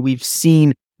why we've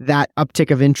seen that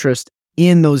uptick of interest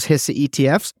in those HISA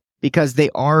ETFs, because they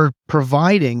are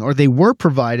providing, or they were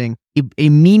providing, a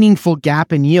meaningful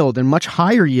gap in yield and much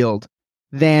higher yield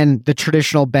than the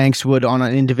traditional banks would on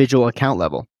an individual account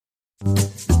level.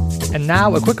 And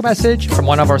now a quick message from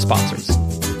one of our sponsors.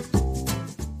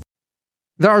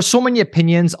 There are so many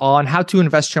opinions on how to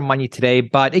invest your money today,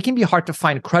 but it can be hard to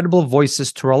find credible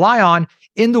voices to rely on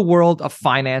in the world of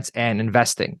finance and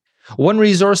investing. One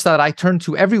resource that I turn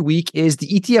to every week is the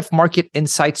ETF Market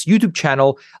Insights YouTube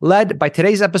channel, led by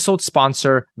today's episode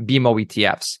sponsor, BMO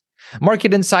ETFs.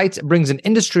 Market Insights brings in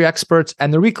industry experts,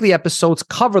 and the weekly episodes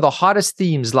cover the hottest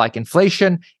themes like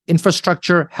inflation,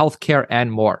 infrastructure, healthcare,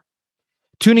 and more.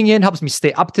 Tuning in helps me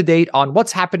stay up to date on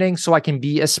what's happening so I can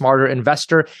be a smarter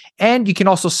investor. And you can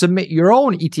also submit your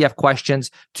own ETF questions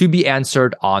to be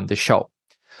answered on the show.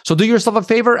 So do yourself a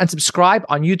favor and subscribe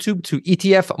on YouTube to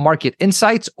ETF Market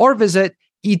Insights, or visit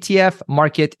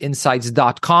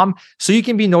etfmarketinsights.com so you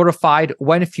can be notified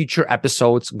when future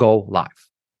episodes go live.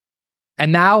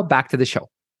 And now back to the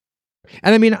show.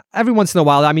 And I mean, every once in a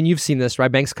while, I mean, you've seen this,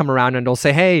 right? Banks come around and they'll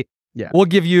say, hey, we'll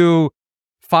give you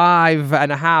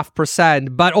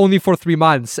 5.5%, but only for 3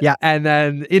 months. Yeah. And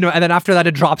then, and then after that,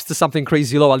 it drops to something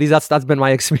crazy low. At least that's been my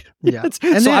experience. Yeah.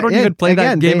 And so I don't even play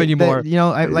that game anymore.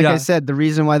 I said, the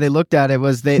reason why they looked at it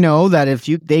was they know that if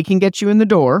they can get you in the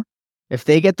door, if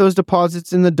they get those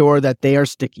deposits in the door, that they are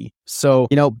sticky. So,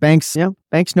 banks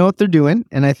know what they're doing.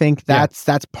 And I think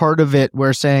that's part of it.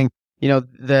 We're saying,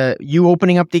 you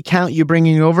opening up the account, you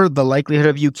bringing it over, the likelihood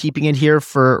of you keeping it here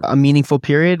for a meaningful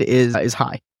period is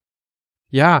high.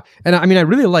 Yeah. And I mean, I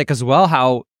really like as well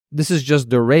how this is just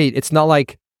the rate. It's not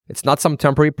some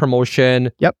temporary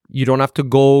promotion. Yep. You don't have to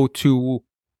go to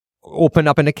open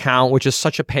up an account, which is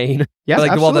such a pain. Yeah,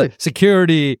 like all the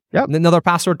security, another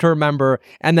password to remember.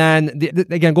 And then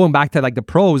again, going back to like the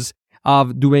pros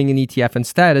of doing an ETF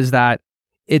instead is that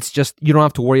it's just, you don't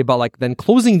have to worry about like then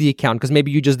closing the account, because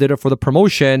maybe you just did it for the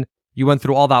promotion. You went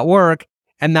through all that work.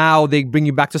 And now they bring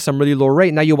you back to some really low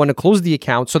rate. Now you want to close the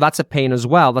account. So that's a pain as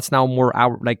well. That's now more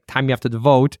time you have to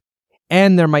devote.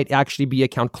 And there might actually be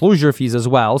account closure fees as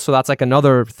well. So that's like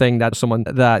another thing that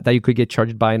that you could get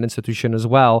charged by an institution as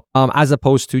well, as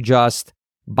opposed to just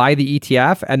buy the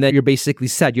ETF and then you're basically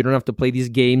set. You don't have to play these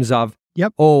games of,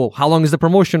 oh, how long is the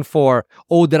promotion for?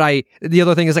 Oh, the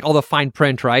other thing is like all the fine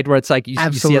print, right? Where it's like you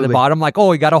see at the bottom, like,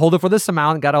 oh, you got to hold it for this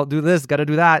amount, got to do this, got to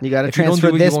do that. You got to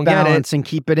transfer this balance and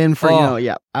keep it in for,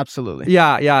 absolutely.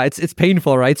 Yeah. It's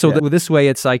painful, right? So this way,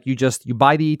 it's like you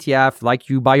buy the ETF, like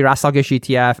you buy your asset allocation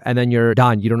ETF, and then you're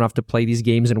done. You don't have to play these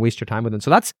games and waste your time with them. So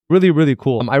that's really, really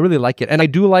cool. I really like it. And I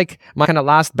do like my kind of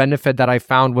last benefit that I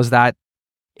found was that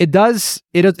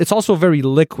it's also very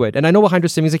liquid. And I know a high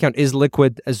interest savings account is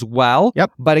liquid as well.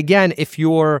 Yep. But again, if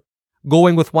you're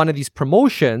going with one of these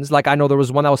promotions, like I know there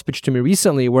was one that was pitched to me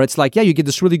recently where it's like, you get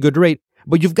this really good rate,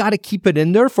 but you've got to keep it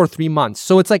in there for 3 months.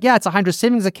 So it's like, it's a high interest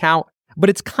savings account, but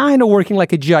it's kind of working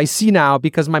like a GIC now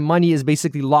because my money is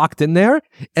basically locked in there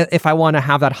if I want to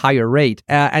have that higher rate.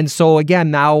 And so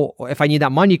again, now if I need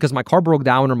that money because my car broke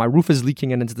down or my roof is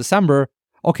leaking and it's December,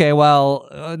 okay, well,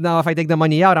 now if I take the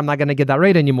money out, I'm not going to get that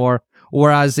rate anymore.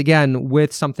 Whereas again,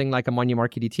 with something like a money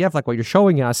market ETF, like what you're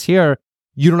showing us here,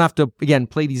 you don't have to, again,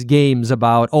 play these games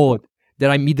about, did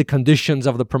I meet the conditions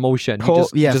of the promotion?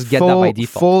 You just get that by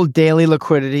default. Full daily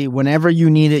liquidity. Whenever you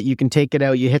need it, you can take it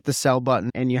out, you hit the sell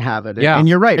button, and you have it. Yeah. And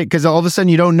you're right, because all of a sudden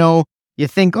you don't know. You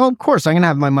think, of course, I'm going to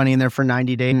have my money in there for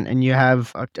 90 days. And you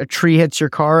have a tree hits your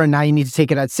car and now you need to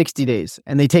take it at 60 days.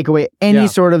 And they take away any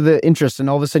sort of the interest. And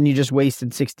all of a sudden you just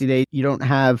wasted 60 days. You don't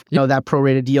have that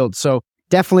prorated yield. So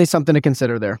definitely something to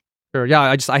consider there. Sure.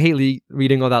 Yeah, I hate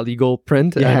reading all that legal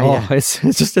print.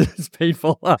 It's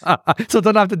painful. So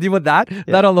don't have to deal with that. Yeah.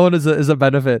 That alone is a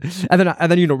benefit. And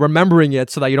then remembering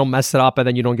it so that you don't mess it up and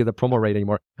then you don't get the promo rate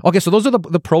anymore. Okay, so those are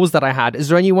the pros that I had. Is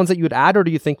there any ones that you would add, or do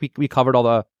you think we covered all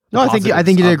the? No, I think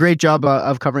you did a great job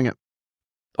of covering it.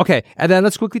 Okay, and then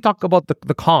let's quickly talk about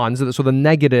the cons, so the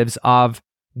negatives of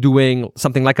doing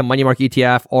something like a money market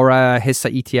ETF or a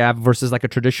HISA ETF versus like a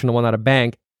traditional one at a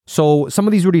bank. So some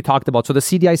of these we already talked about. So the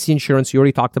CDIC insurance you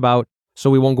already talked about, so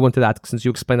we won't go into that since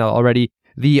you explained that already.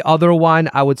 The other one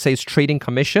I would say is trading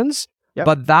commissions,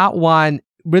 but that one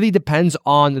really depends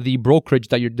on the brokerage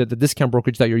the discount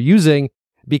brokerage that you're using.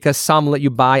 because some let you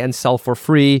buy and sell for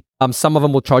free. Some of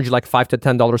them will charge you like $5 to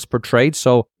 $10 per trade.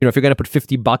 So, if you're going to put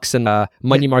 $50 in a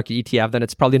money market ETF, then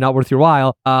it's probably not worth your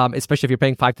while, especially if you're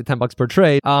paying $5 to $10 per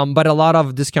trade. But a lot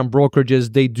of discount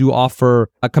brokerages, they do offer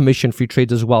a commission-free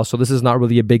trades as well. So this is not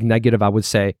really a big negative, I would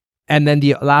say. And then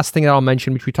the last thing that I'll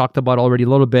mention, which we talked about already a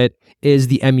little bit, is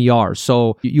the MER.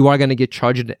 So you are going to get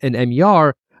charged an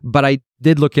MER, but I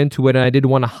did look into it and I did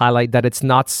want to highlight that it's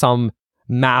not some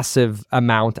massive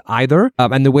amount either.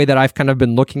 And the way that I've kind of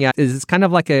been looking at is it's kind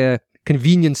of like a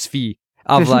convenience fee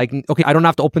of like, okay, I don't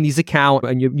have to open these accounts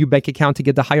and you bank account to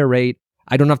get the higher rate.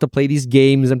 I don't have to play these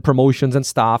games and promotions and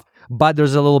stuff, but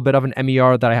there's a little bit of an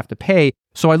MER that I have to pay.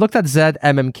 So I looked at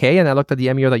ZMMK and I looked at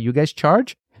the MER that you guys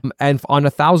charge. And on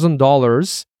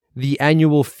 $1,000, the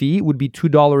annual fee would be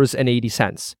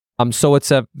 $2.80. So it's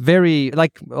a very,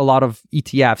 like a lot of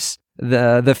ETFs,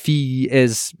 the fee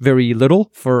is very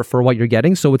little for what you're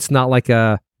getting. So it's not like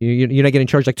you're not getting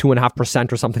charged like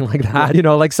 2.5% or something like that,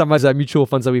 like some of the mutual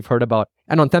funds that we've heard about.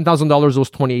 And on $10,000, it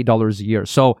was $28 a year.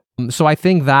 So I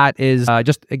think that is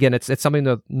just, again, it's something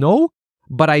to know,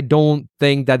 but I don't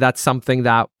think that that's something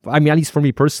that, I mean, at least for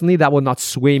me personally, that will not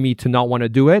sway me to not want to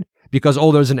do it. Because,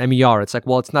 there's an MER. It's like,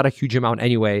 well, it's not a huge amount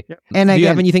anyway. Yep. And do you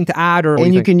have anything to add?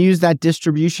 And you can use that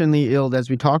distribution yield, as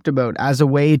we talked about, as a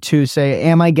way to say,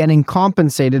 am I getting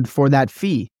compensated for that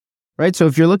fee? Right? So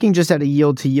if you're looking just at a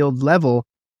yield to yield level,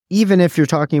 even if you're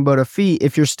talking about a fee,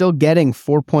 if you're still getting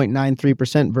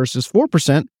 4.93% versus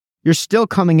 4%, you're still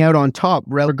coming out on top,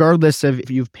 regardless of if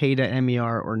you've paid an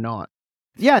MER or not.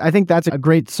 Yeah, I think that's a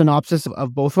great synopsis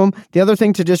of both of them. The other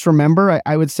thing to just remember,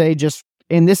 I would say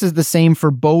and this is the same for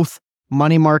both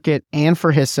money market and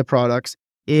for HISA products,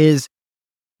 is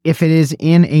if it is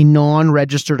in a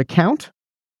non-registered account,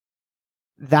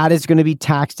 that is going to be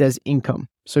taxed as income.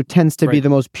 So it tends to be the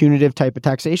most punitive type of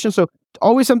taxation. So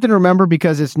always something to remember,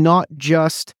 because it's not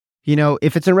just,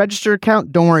 if it's a registered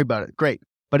account, don't worry about it. Great.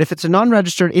 But if it's a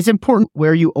non-registered, it's important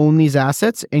where you own these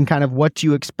assets and kind of what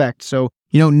you expect. So,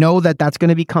 know that that's going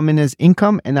to be coming as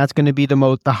income, and that's going to be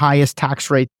the highest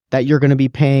tax rate that you're going to be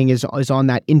paying is on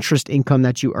that interest income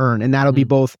that you earn. And that'll be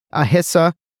both a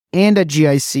HISA and a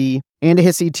GIC and a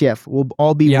HISA ETF will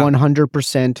all be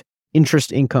 100%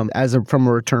 interest income from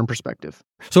a return perspective.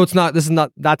 So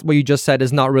that's what you just said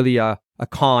is not really a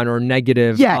con or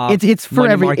negative. Yeah, it's for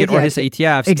every market or HISA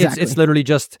ETFs. Exactly. It's literally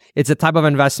just, it's a type of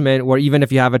investment where even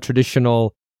if you have a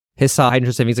traditional HISA high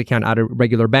interest savings account at a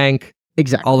regular bank,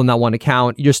 all in that one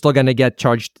account, you're still going to get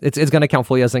charged. It's going to count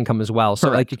fully as income as well. So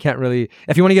like you can't really,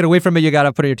 if you want to get away from it, you got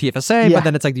to put in your TFSA, but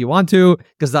then it's like, do you want to?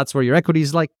 Because that's where your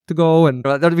equities like to go. And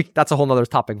that's a whole nother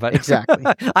topic. But exactly.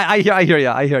 I hear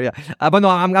you. But no,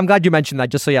 I'm glad you mentioned that,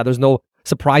 just so there's no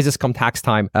surprises come tax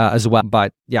time as well.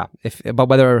 But yeah, but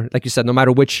whether, like you said, no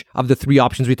matter which of the three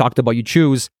options we talked about you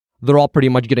choose, they're all pretty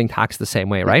much getting taxed the same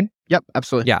way, right? Yep,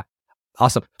 absolutely. Yeah.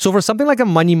 Awesome. So for something like a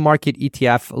money market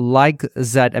ETF like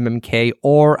ZMMK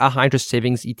or a high interest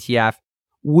savings ETF,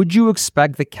 would you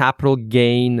expect the capital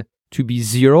gain to be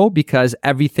zero because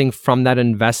everything from that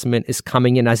investment is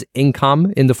coming in as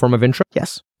income in the form of interest?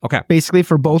 Yes. Okay. Basically,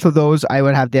 for both of those, I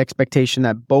would have the expectation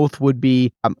that both would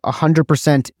be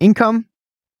 100% income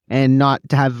and not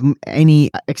to have any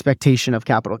expectation of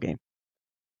capital gain.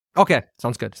 Okay.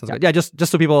 Sounds good. Yeah, just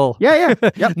so people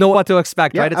Yep. know what to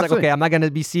expect, right? It's absolutely. like, okay, I'm not going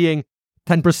to be seeing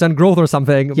 10% growth or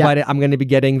something, but I'm going to be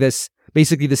getting this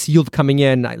yield coming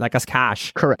in like as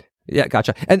cash. Correct. Yeah,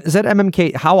 gotcha. And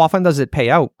ZMMK, how often does it pay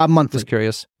out? A month. Just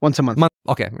curious. Once a month.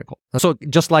 Okay, very cool. So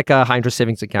just like a high interest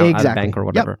savings account at a bank or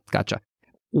whatever. Yep. Gotcha.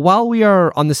 While we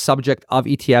are on the subject of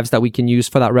ETFs that we can use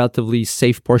for that relatively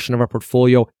safe portion of our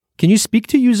portfolio, can you speak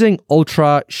to using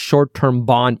ultra short-term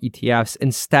bond ETFs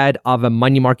instead of a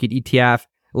money market ETF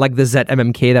like the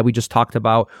ZMMK that we just talked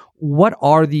about? What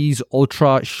are these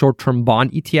ultra short-term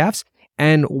bond ETFs,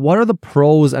 and what are the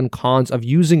pros and cons of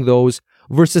using those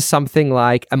versus something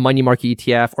like a money market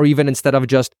ETF, or even instead of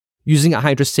just using a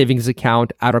high interest savings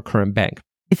account at our current bank?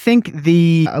 I think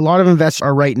a lot of investors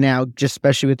are right now, just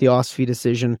especially with the OSFI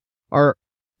decision, are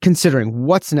considering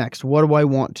what's next. What do I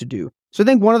want to do? So I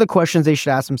think one of the questions they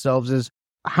should ask themselves is,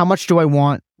 how much do I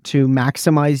want to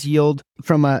maximize yield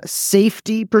from a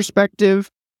safety perspective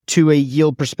to a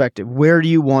yield perspective? Where do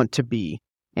you want to be?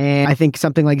 And I think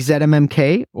something like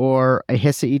ZMMK or a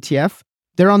HISA ETF,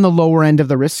 they're on the lower end of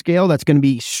the risk scale. That's going to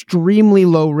be extremely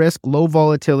low risk, low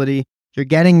volatility. You're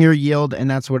getting your yield, and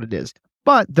that's what it is.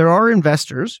 But there are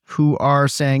investors who are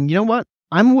saying, you know what?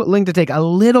 I'm willing to take a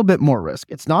little bit more risk.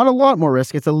 It's not a lot more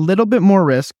risk. It's a little bit more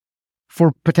risk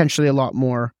for potentially a lot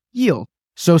more yield.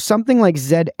 So something like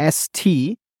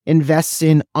ZST invests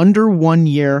in under 1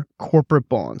 year corporate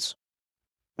bonds.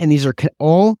 And these are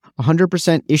all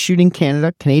 100% issued in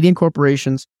Canada, Canadian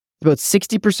corporations. About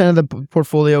 60% of the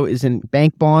portfolio is in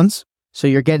bank bonds. So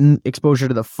you're getting exposure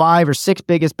to the 5 or 6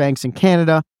 biggest banks in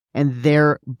Canada and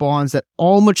their bonds that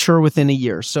all mature within a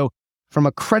year. So from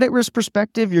a credit risk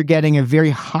perspective, you're getting a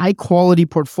very high quality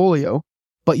portfolio,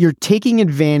 but you're taking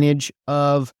advantage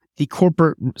of the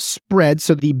corporate spread.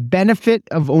 So the benefit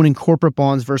of owning corporate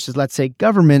bonds versus, let's say,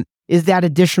 government is that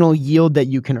additional yield that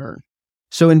you can earn.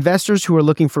 So investors who are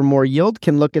looking for more yield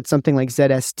can look at something like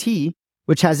ZST,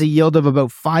 which has a yield of about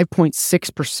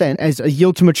 5.6%, as a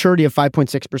yield to maturity of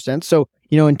 5.6%. So,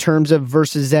 in terms of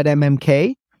versus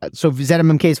ZMMK, so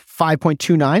ZMMK is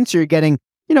 5.29. So you're getting,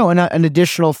 an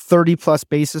additional 30 plus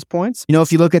basis points.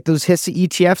 If you look at those HISA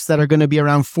ETFs that are going to be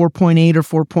around 4.8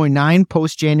 or 4.9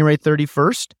 post January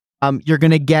 31st, you're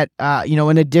going to get,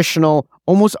 an additional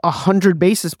almost 100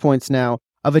 basis points now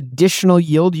of additional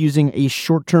yield using a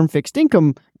short-term fixed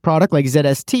income product like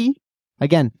ZST.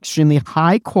 Again, extremely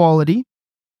high quality,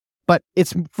 but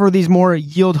it's for these more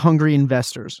yield-hungry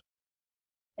investors.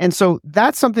 And so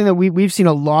that's something that we've seen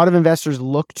a lot of investors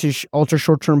look to ultra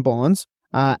short-term bonds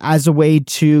as a way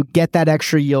to get that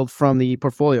extra yield from the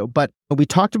portfolio. But we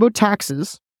talked about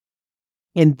taxes,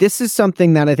 and this is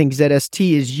something that I think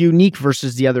ZST is unique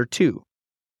versus the other two.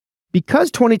 Because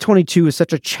 2022 is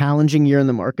such a challenging year in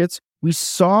the markets, we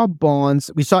saw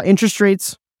interest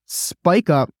rates spike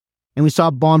up, and we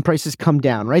saw bond prices come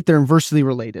down, right? They're inversely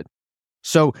related.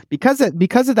 So because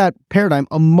of that paradigm,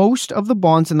 most of the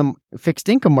bonds in the fixed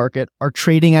income market are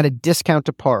trading at a discount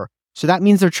to par. So that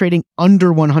means they're trading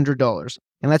under $100.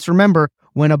 And let's remember,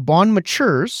 when a bond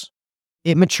matures,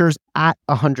 it matures at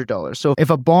 $100. So if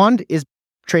a bond is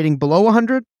trading below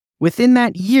 100, within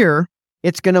that year,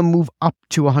 it's going to move up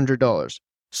to $100.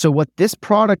 So what this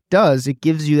product does, it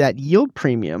gives you that yield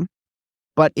premium,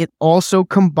 but it also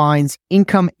combines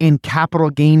income and capital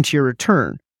gain to your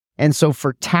return. And so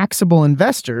for taxable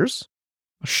investors,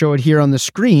 I'll show it here on the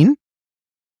screen.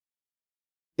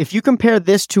 If you compare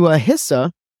this to a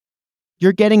HISA,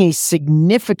 you're getting a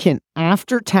significant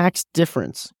after-tax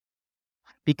difference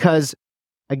because,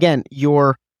 again,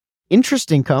 your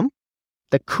interest income,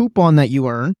 the coupon that you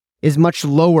earn, is much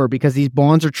lower because these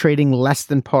bonds are trading less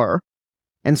than par.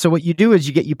 And so what you do is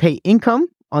you pay income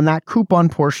on that coupon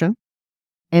portion,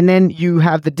 and then you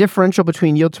have the differential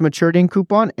between yield to maturity and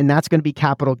coupon, and that's going to be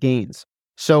capital gains.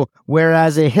 So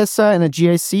whereas a HISA and a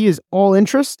GIC is all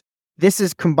interest, this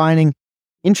is combining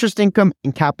interest income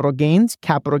and capital gains.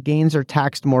 Capital gains are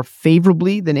taxed more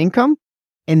favorably than income.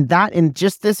 And that, in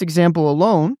just this example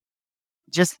alone,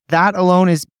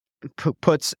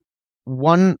 puts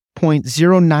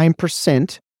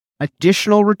 1.09%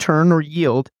 additional return or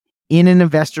yield in an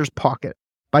investor's pocket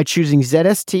by choosing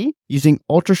ZST, using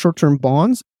ultra short-term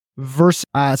bonds, versus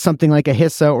something like a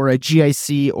HISA or a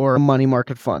GIC or a money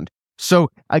market fund. So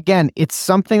again, it's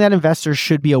something that investors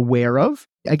should be aware of.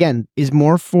 Again, is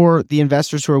more for the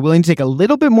investors who are willing to take a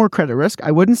little bit more credit risk.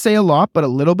 I wouldn't say a lot, but a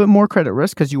little bit more credit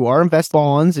risk because you are investing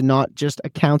bonds and not just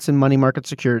accounts and money market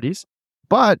securities.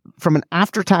 But from an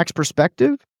after-tax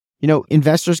perspective,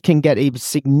 investors can get a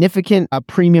significant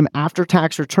premium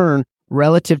after-tax return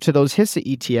relative to those HISA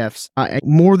ETFs,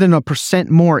 more than 1%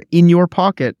 more in your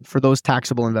pocket for those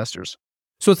taxable investors.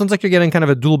 So it sounds like you're getting kind of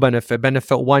a dual benefit.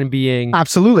 Benefit one being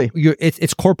absolutely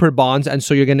it's corporate bonds, and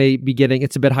so you're going to be getting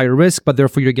it's a bit higher risk, but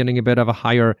therefore you're getting a bit of a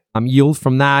higher yield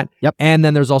from that. Yep. And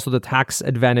then there's also the tax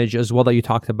advantage as well that you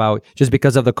talked about, just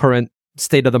because of the current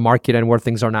state of the market and where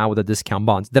things are now with the discount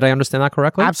bonds. Did I understand that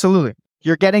correctly? Absolutely.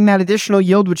 You're getting that additional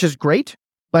yield, which is great.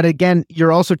 But again,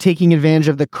 you're also taking advantage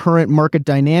of the current market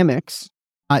dynamics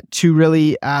to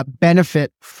really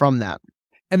benefit from that.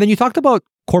 And then you talked about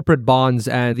corporate bonds,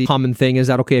 and the common thing is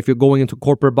that, okay, if you're going into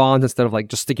corporate bonds instead of like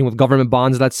just sticking with government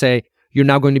bonds, let's say, you're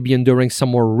now going to be enduring some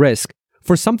more risk.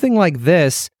 For something like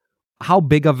this, how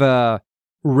big of a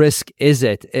risk is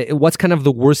it? What's kind of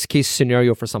the worst case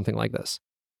scenario for something like this?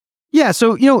 Yeah,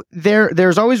 so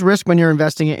there's always risk when you're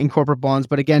investing in corporate bonds,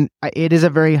 but again, it is a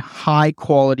very high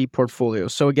quality portfolio.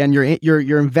 So again,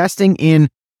 you're investing in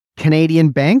Canadian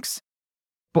banks,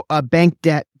 bank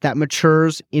debt that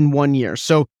matures in 1 year.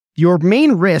 So your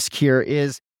main risk here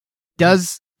is,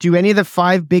 do any of the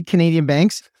 5 big Canadian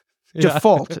banks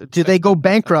default? Do they go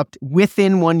bankrupt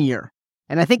within 1 year?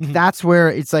 And I think that's where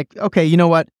it's like, okay, you know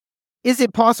what? Is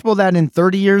it possible that in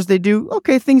 30 years they do?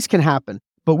 Okay, things can happen.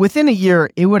 But within a year,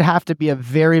 it would have to be a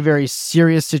very, very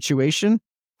serious situation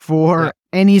for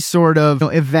any sort of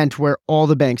event where all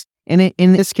the banks, and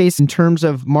in this case, in terms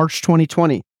of March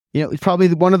 2020, it's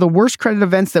probably one of the worst credit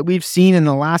events that we've seen in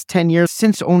the last 10 years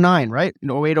since 2009, right? In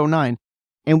 2008, 2009.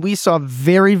 And we saw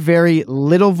very, very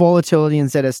little volatility in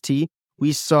ZST.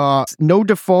 We saw no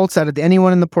defaults out of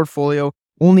anyone in the portfolio,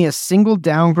 only a single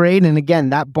downgrade. And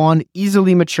again, that bond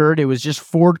easily matured. It was just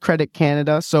Ford Credit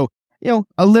Canada. So,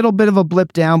 a little bit of a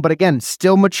blip down, but again,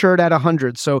 still matured at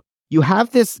 100. So you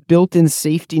have this built-in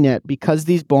safety net because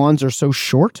these bonds are so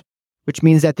short, which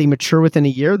means that they mature within a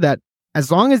year, that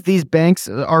as long as these banks,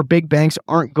 our big banks,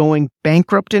 aren't going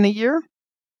bankrupt in a year,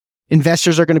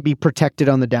 investors are going to be protected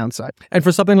on the downside. And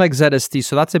for something like ZST,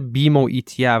 so that's a BMO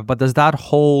ETF, but does that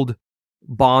hold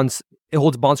bonds? It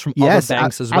holds bonds from other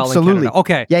banks as well absolutely. in Canada?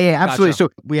 Okay. Yeah, absolutely. Gotcha. So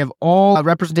we have all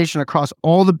representation across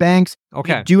all the banks.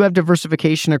 Okay. We do have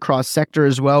diversification across sector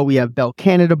as well. We have Bell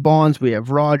Canada bonds, we have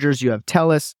Rogers, you have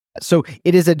TELUS. So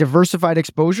it is a diversified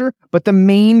exposure, but the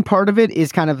main part of it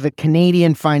is kind of the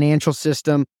Canadian financial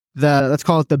system. Let's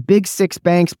call it the big six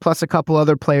banks plus a couple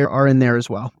other players are in there as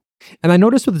well. And I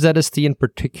noticed with ZST in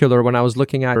particular, when I was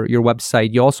looking at your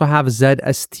website, you also have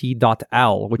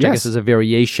ZST.L, which I guess is a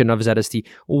variation of ZST.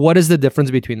 What is the difference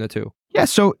between the two? Yeah,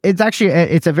 so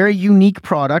it's a very unique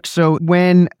product. So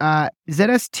when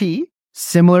ZST,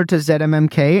 similar to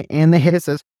ZMMK and the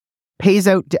HISAs, pays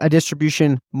out a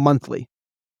distribution monthly.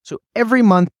 So every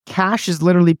month, cash is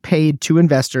literally paid to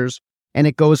investors, and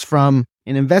it goes from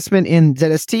an investment in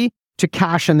ZST to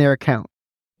cash in their account.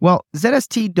 Well,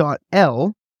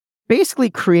 ZST.L basically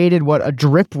created what a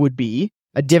DRIP would be,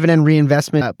 a dividend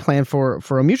reinvestment plan for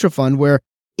a mutual fund, where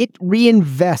it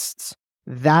reinvests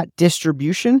that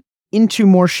distribution into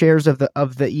more shares of the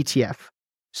ETF.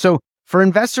 So for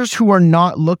investors who are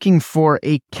not looking for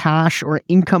a cash or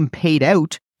income paid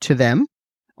out to them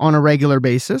on a regular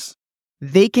basis,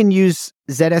 they can use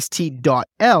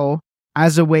ZST.L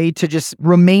as a way to just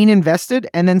remain invested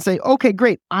and then say, okay,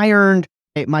 great, I earned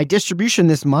my distribution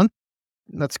this month.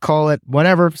 Let's call it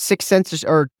whatever, 6 cents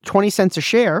or 20 cents a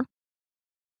share.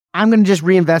 I'm going to just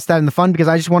reinvest that in the fund because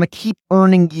I just want to keep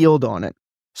earning yield on it.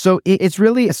 So it's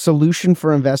really a solution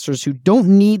for investors who don't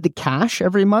need the cash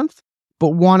every month, but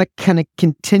want to kind of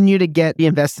continue to get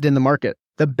invested in the market.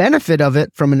 The benefit of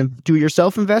it from a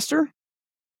do-it-yourself investor,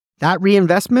 that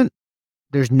reinvestment,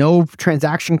 there's no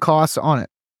transaction costs on it.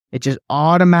 It just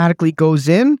automatically goes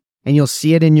in and you'll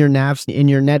see it in your NAV, in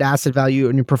your net asset value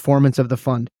and your performance of the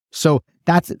fund. So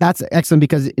that's excellent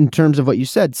because in terms of what you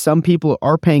said, some people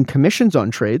are paying commissions on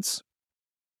trades.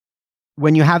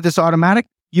 When you have this automatic,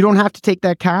 you don't have to take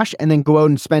that cash and then go out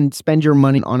and spend your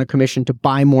money on a commission to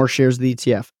buy more shares of the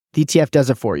ETF. The ETF does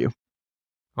it for you.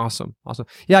 Awesome.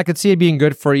 Yeah, I could see it being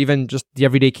good for even just the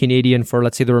everyday Canadian for,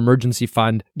 let's say, their emergency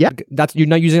fund. Yeah. You're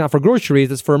not using that for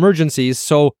groceries, it's for emergencies.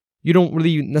 So you don't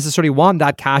really necessarily want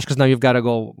that cash because now you've got to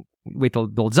go wait till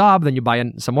it builds up, then you buy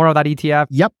in some more of that ETF.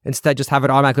 Yep. Instead, just have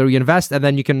it automatically reinvest, and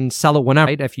then you can sell it whenever,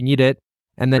 right, if you need it,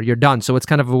 and then you're done. So it's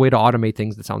kind of a way to automate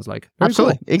things, it sounds like. Very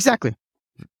Absolutely. cool. Exactly.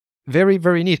 Very,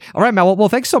 very neat. All right, Matt. Well,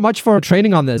 thanks so much for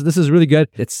training on this. This is really good.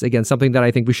 It's, again, something that I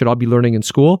think we should all be learning in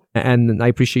school. And I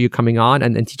appreciate you coming on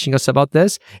and teaching us about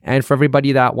this. And for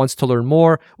everybody that wants to learn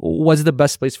more, what's the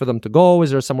best place for them to go? Is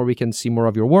there somewhere we can see more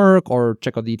of your work or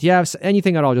check out the ETFs?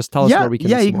 Anything at all? Just tell us where we can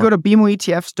see more. You can go to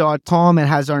BMOETFs.com. It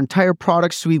has our entire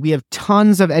product suite. We have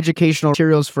tons of educational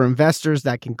materials for investors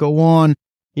that can go on.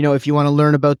 If you want to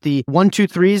learn about the 1, 2,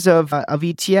 3s of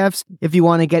ETFs, if you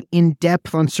want to get in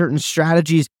depth on certain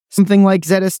strategies, something like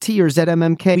ZST or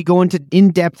ZMMK, we go into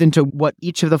in-depth into what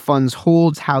each of the funds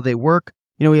holds, how they work.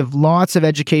 We have lots of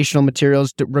educational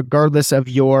materials regardless of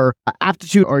your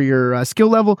aptitude or your skill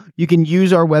level. You can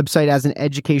use our website as an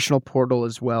educational portal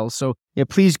as well. So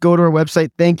please go to our website.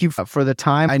 Thank you for the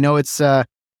time. I know it's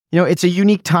it's a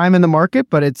unique time in the market,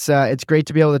 but it's great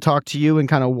to be able to talk to you and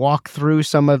kind of walk through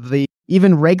some of the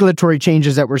even regulatory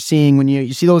changes that we're seeing. When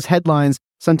you see those headlines,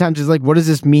 sometimes it's like, what does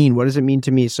this mean? What does it mean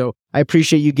to me? So I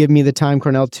appreciate you giving me the time,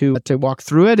 Cornell, to walk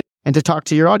through it and to talk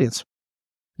to your audience.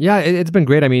 Yeah, it's been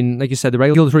great. I mean, like you said, the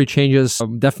regulatory changes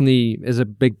definitely is a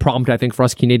big prompt, I think, for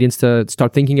us Canadians to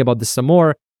start thinking about this some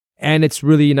more. And it's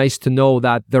really nice to know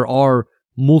that there are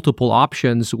multiple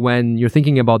options when you're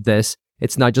thinking about this.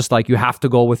 It's not just like you have to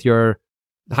go with your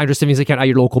high-interest savings account at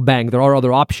your local bank. There are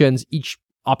other options. Each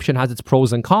option has its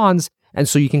pros and cons. And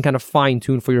so you can kind of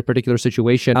fine-tune for your particular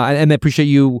situation. And I appreciate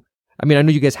you. I mean, I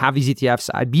know you guys have these ETFs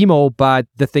at BMO, but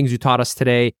the things you taught us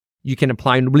today, you can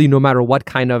apply really no matter what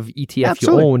kind of ETF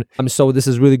Absolutely. You own. So this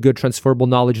is really good transferable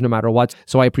knowledge no matter what.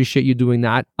 So I appreciate you doing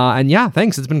that. And yeah,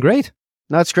 thanks. It's been great.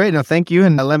 That's great. No, thank you.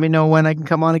 And let me know when I can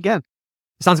come on again.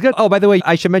 Sounds good. Oh, by the way,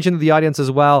 I should mention to the audience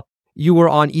as well, you were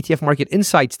on ETF Market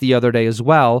Insights the other day as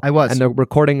well. I was. And the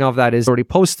recording of that is already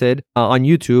posted on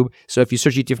YouTube. So if you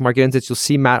search ETF Market Insights, you'll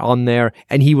see Matt on there.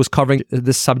 And he was covering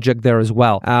this subject there as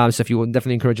well. So if you would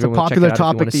definitely encourage everyone to check it out. It's a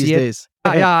popular topic these days.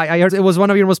 I heard it was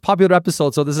one of your most popular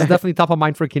episodes. So this is definitely top of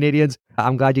mind for Canadians.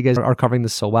 I'm glad you guys are covering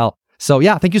this so well. So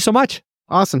yeah, thank you so much.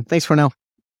 Awesome. Thanks for now. All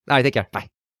right, take care. Bye.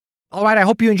 All right, I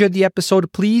hope you enjoyed the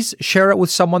episode. Please share it with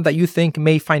someone that you think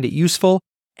may find it useful.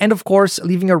 And of course,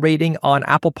 leaving a rating on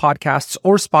Apple Podcasts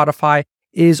or Spotify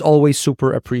is always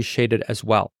super appreciated as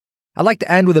well. I'd like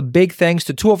to end with a big thanks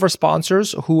to two of our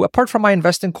sponsors who, apart from my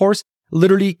investing course,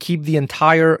 literally keep the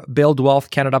entire Build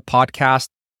Wealth Canada podcast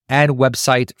and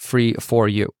website free for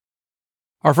you.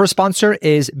 Our first sponsor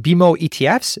is BMO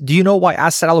ETFs. Do you know why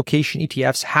asset allocation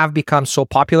ETFs have become so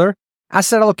popular?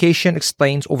 Asset allocation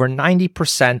explains over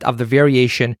 90% of the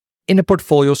variation in a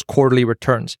portfolio's quarterly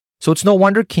returns. So it's no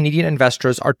wonder Canadian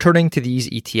investors are turning to these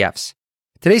ETFs.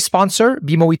 Today's sponsor,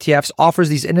 BMO ETFs, offers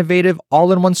these innovative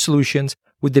all-in-one solutions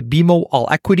with the BMO All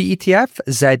Equity ETF,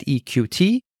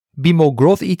 ZEQT, BMO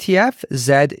Growth ETF,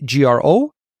 ZGRO,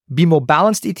 BMO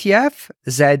Balanced ETF,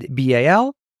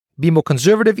 ZBAL, BMO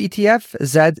Conservative ETF,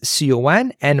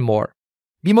 ZCON, and more.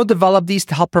 BMO developed these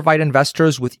to help provide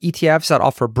investors with ETFs that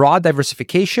offer broad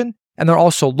diversification and are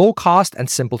also low cost and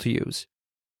simple to use.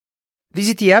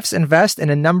 These ETFs invest in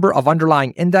a number of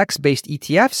underlying index-based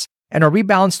ETFs and are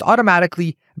rebalanced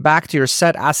automatically back to your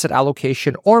set asset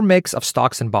allocation or mix of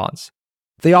stocks and bonds.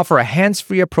 They offer a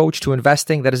hands-free approach to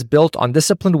investing that is built on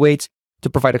disciplined weights to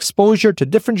provide exposure to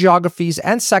different geographies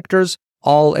and sectors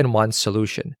all in one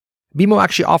solution. BMO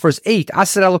actually offers 8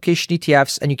 asset allocation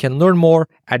ETFs, and you can learn more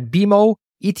at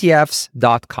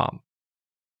bmoetfs.com.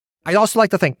 I'd also like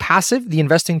to thank Passive, the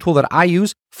investing tool that I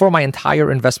use for my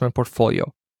entire investment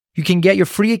portfolio. You can get your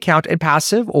free account in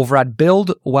Passive over at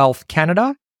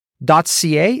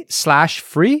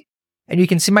buildwealthcanada.ca/free, and you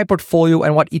can see my portfolio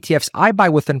and what ETFs I buy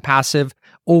within Passive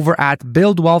over at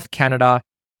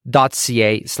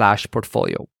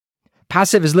buildwealthcanada.ca/portfolio.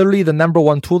 Passive is literally the number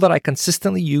one tool that I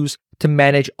consistently use to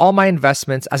manage all my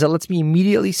investments, as it lets me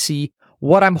immediately see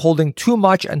what I'm holding too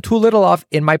much and too little of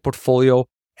in my portfolio,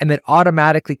 and then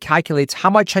automatically calculates how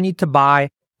much I need to buy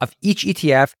of each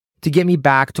ETF to get me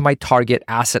back to my target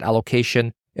asset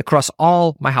allocation across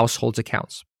all my household's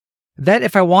accounts. Then,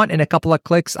 if I want, in a couple of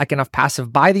clicks, I can have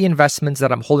Passive buy the investments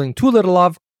that I'm holding too little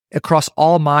of across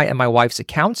all my and my wife's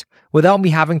accounts without me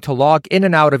having to log in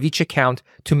and out of each account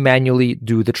to manually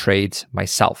do the trades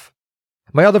myself.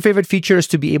 My other favorite feature is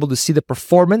to be able to see the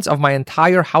performance of my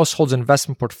entire household's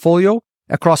investment portfolio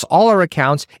across all our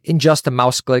accounts in just a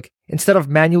mouse click, instead of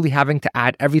manually having to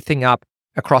add everything up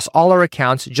across all our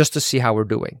accounts just to see how we're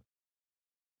doing.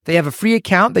 They have a free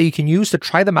account that you can use to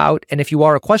try them out, and if you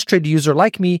are a Questrade user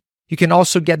like me, you can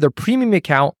also get their premium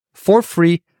account for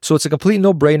free, so it's a complete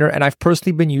no-brainer, and I've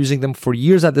personally been using them for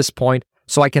years at this point,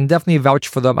 so I can definitely vouch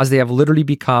for them, as they have literally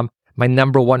become my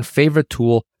number one favorite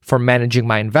tool for managing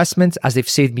my investments, as they've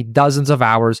saved me dozens of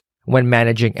hours when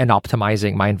managing and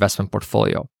optimizing my investment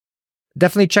portfolio.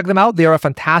 Definitely check them out. They are a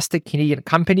fantastic Canadian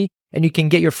company, and you can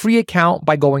get your free account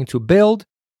by going to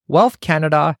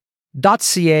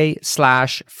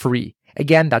buildwealthcanada.ca/free.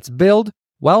 Again, that's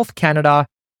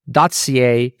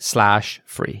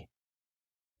buildwealthcanada.ca/free.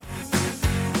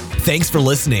 Thanks for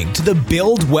listening to the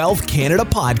Build Wealth Canada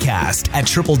podcast at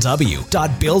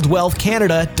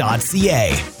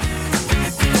www.buildwealthcanada.ca.